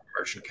these different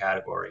merchant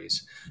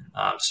categories,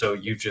 so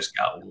you've just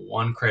got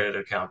one credit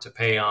account to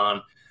pay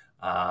on.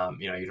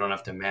 You don't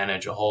have to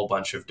manage a whole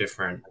bunch of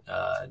different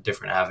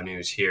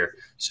avenues here.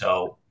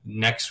 So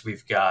next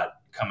we've got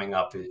coming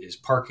up is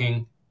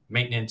parking,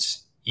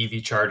 maintenance,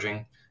 EV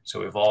charging. So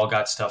we've all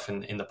got stuff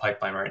in the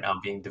pipeline right now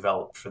being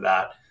developed for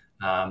that.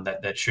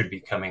 That should be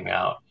coming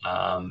out,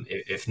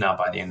 if not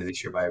by the end of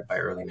this year, by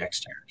early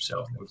next year.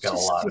 So we've got a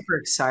lot. Super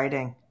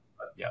exciting.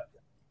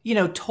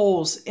 Yeah.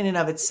 Tolls in and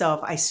of itself,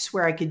 I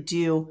swear I could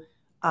do.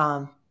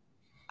 I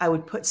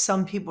would put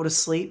some people to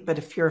sleep, but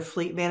if you're a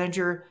fleet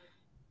manager,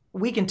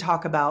 we can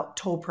talk about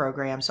toll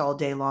programs all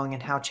day long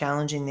and how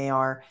challenging they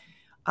are.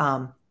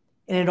 And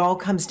it all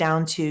comes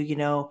down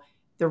to,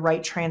 the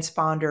right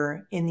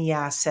transponder in the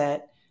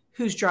asset,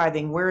 who's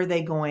driving, where are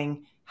they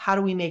going, how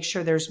do we make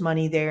sure there's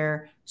money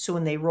there so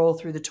when they roll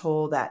through the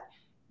toll that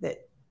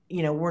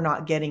we're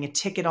not getting a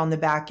ticket on the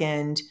back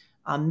end,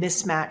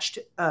 mismatched,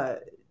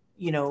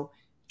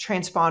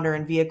 transponder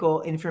and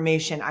vehicle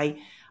information. I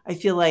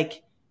feel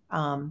like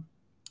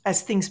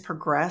as things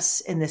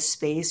progress in this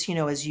space,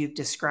 as you've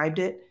described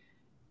it,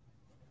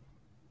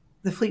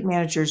 the fleet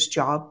manager's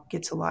job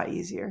gets a lot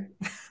easier.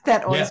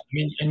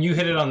 And you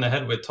hit it on the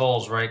head with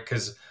tolls, right?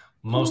 Because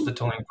most of the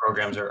tolling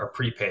programs are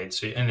prepaid.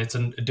 So, and it's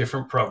a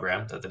different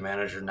program that the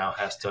manager now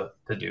has to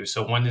do.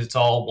 So when it's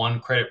all one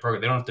credit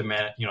program, they don't have to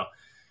manage,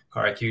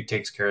 CarIQ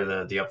takes care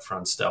of the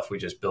upfront stuff. We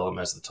just bill them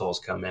as the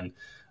tolls come in.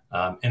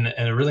 And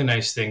a really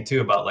nice thing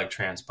too about like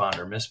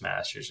transponder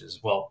mismatches is,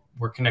 well,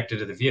 we're connected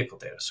to the vehicle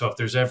data. So if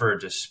there's ever a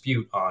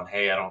dispute on,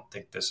 hey, I don't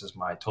think this is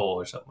my toll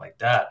or something like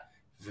that,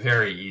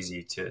 very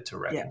easy to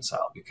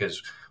reconcile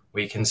because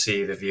we can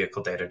see the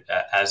vehicle data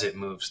as it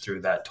moves through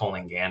that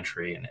tolling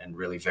gantry and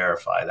really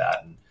verify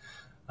that and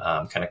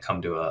kind of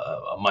come to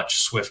a much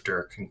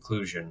swifter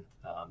conclusion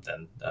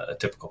than a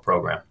typical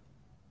program.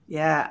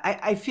 Yeah,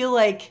 I feel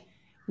like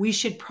we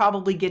should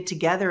probably get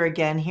together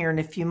again here in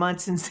a few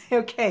months and say,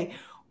 okay,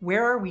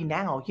 where are we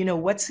now?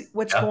 What's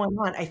going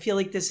on? I feel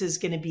like this is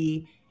going to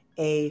be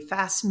a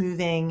fast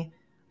moving,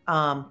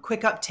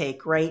 quick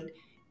uptake, right?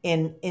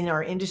 In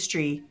our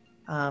industry.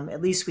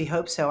 At least we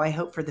hope so. I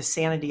hope for the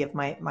sanity of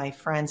my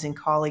friends and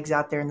colleagues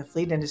out there in the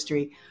fleet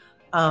industry,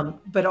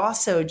 but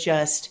also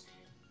just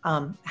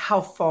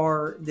how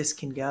far this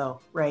can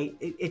go, right?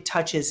 It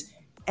touches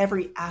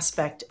every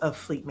aspect of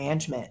fleet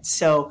management.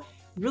 So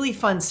really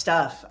fun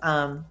stuff.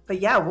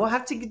 But yeah, we'll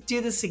have to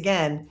do this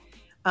again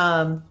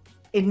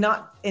in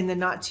the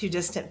not too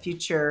distant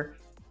future,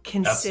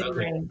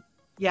 considering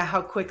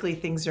how quickly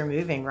things are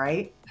moving,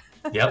 right?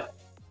 Yep.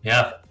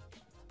 Yeah.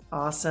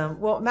 Awesome.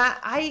 Well,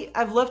 Matt,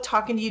 I've loved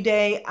talking to you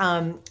today.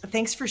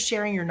 Thanks for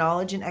sharing your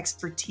knowledge and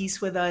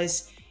expertise with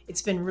us.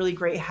 It's been really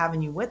great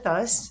having you with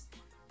us,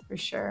 for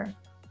sure.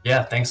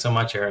 Yeah, thanks so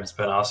much, Erin. It's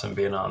been awesome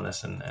being on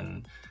this, and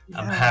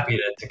I'm happy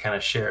to kind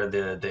of share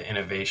the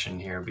innovation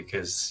here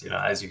because,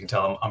 as you can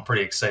tell, I'm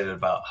pretty excited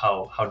about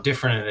how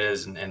different it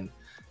is. And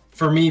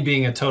for me,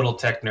 being a total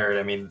tech nerd,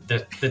 I mean,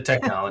 the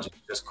technology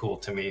is just cool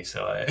to me.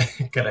 So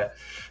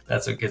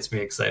that's what gets me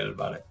excited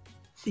about it.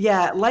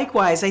 Yeah,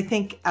 likewise. I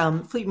think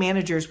fleet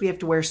managers, we have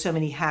to wear so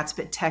many hats,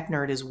 but tech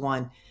nerd is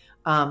one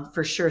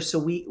for sure. So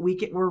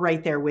we're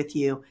right there with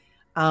you.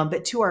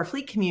 But to our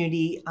fleet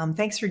community,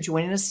 thanks for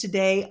joining us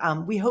today.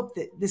 We hope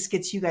that this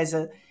gets you guys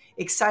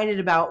excited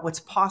about what's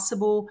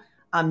possible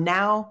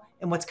now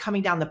and what's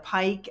coming down the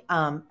pike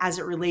as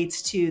it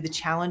relates to the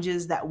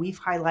challenges that we've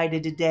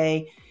highlighted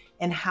today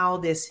and how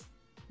this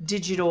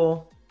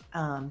digital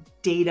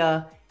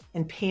data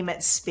and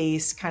payment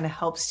space kind of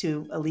helps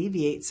to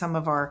alleviate some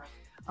of our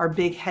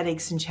big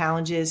headaches and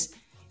challenges.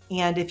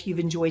 And if you've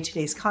enjoyed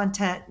today's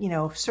content,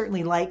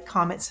 certainly like,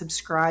 comment,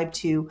 subscribe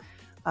to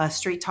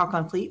Straight Talk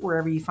on Fleet,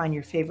 wherever you find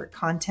your favorite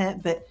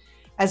content. But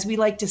as we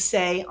like to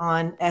say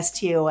on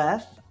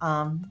STOF,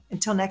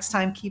 until next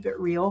time, keep it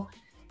real,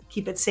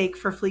 keep it safe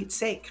for fleet's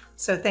sake.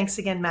 So thanks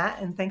again,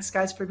 Matt, and thanks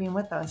guys for being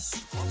with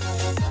us.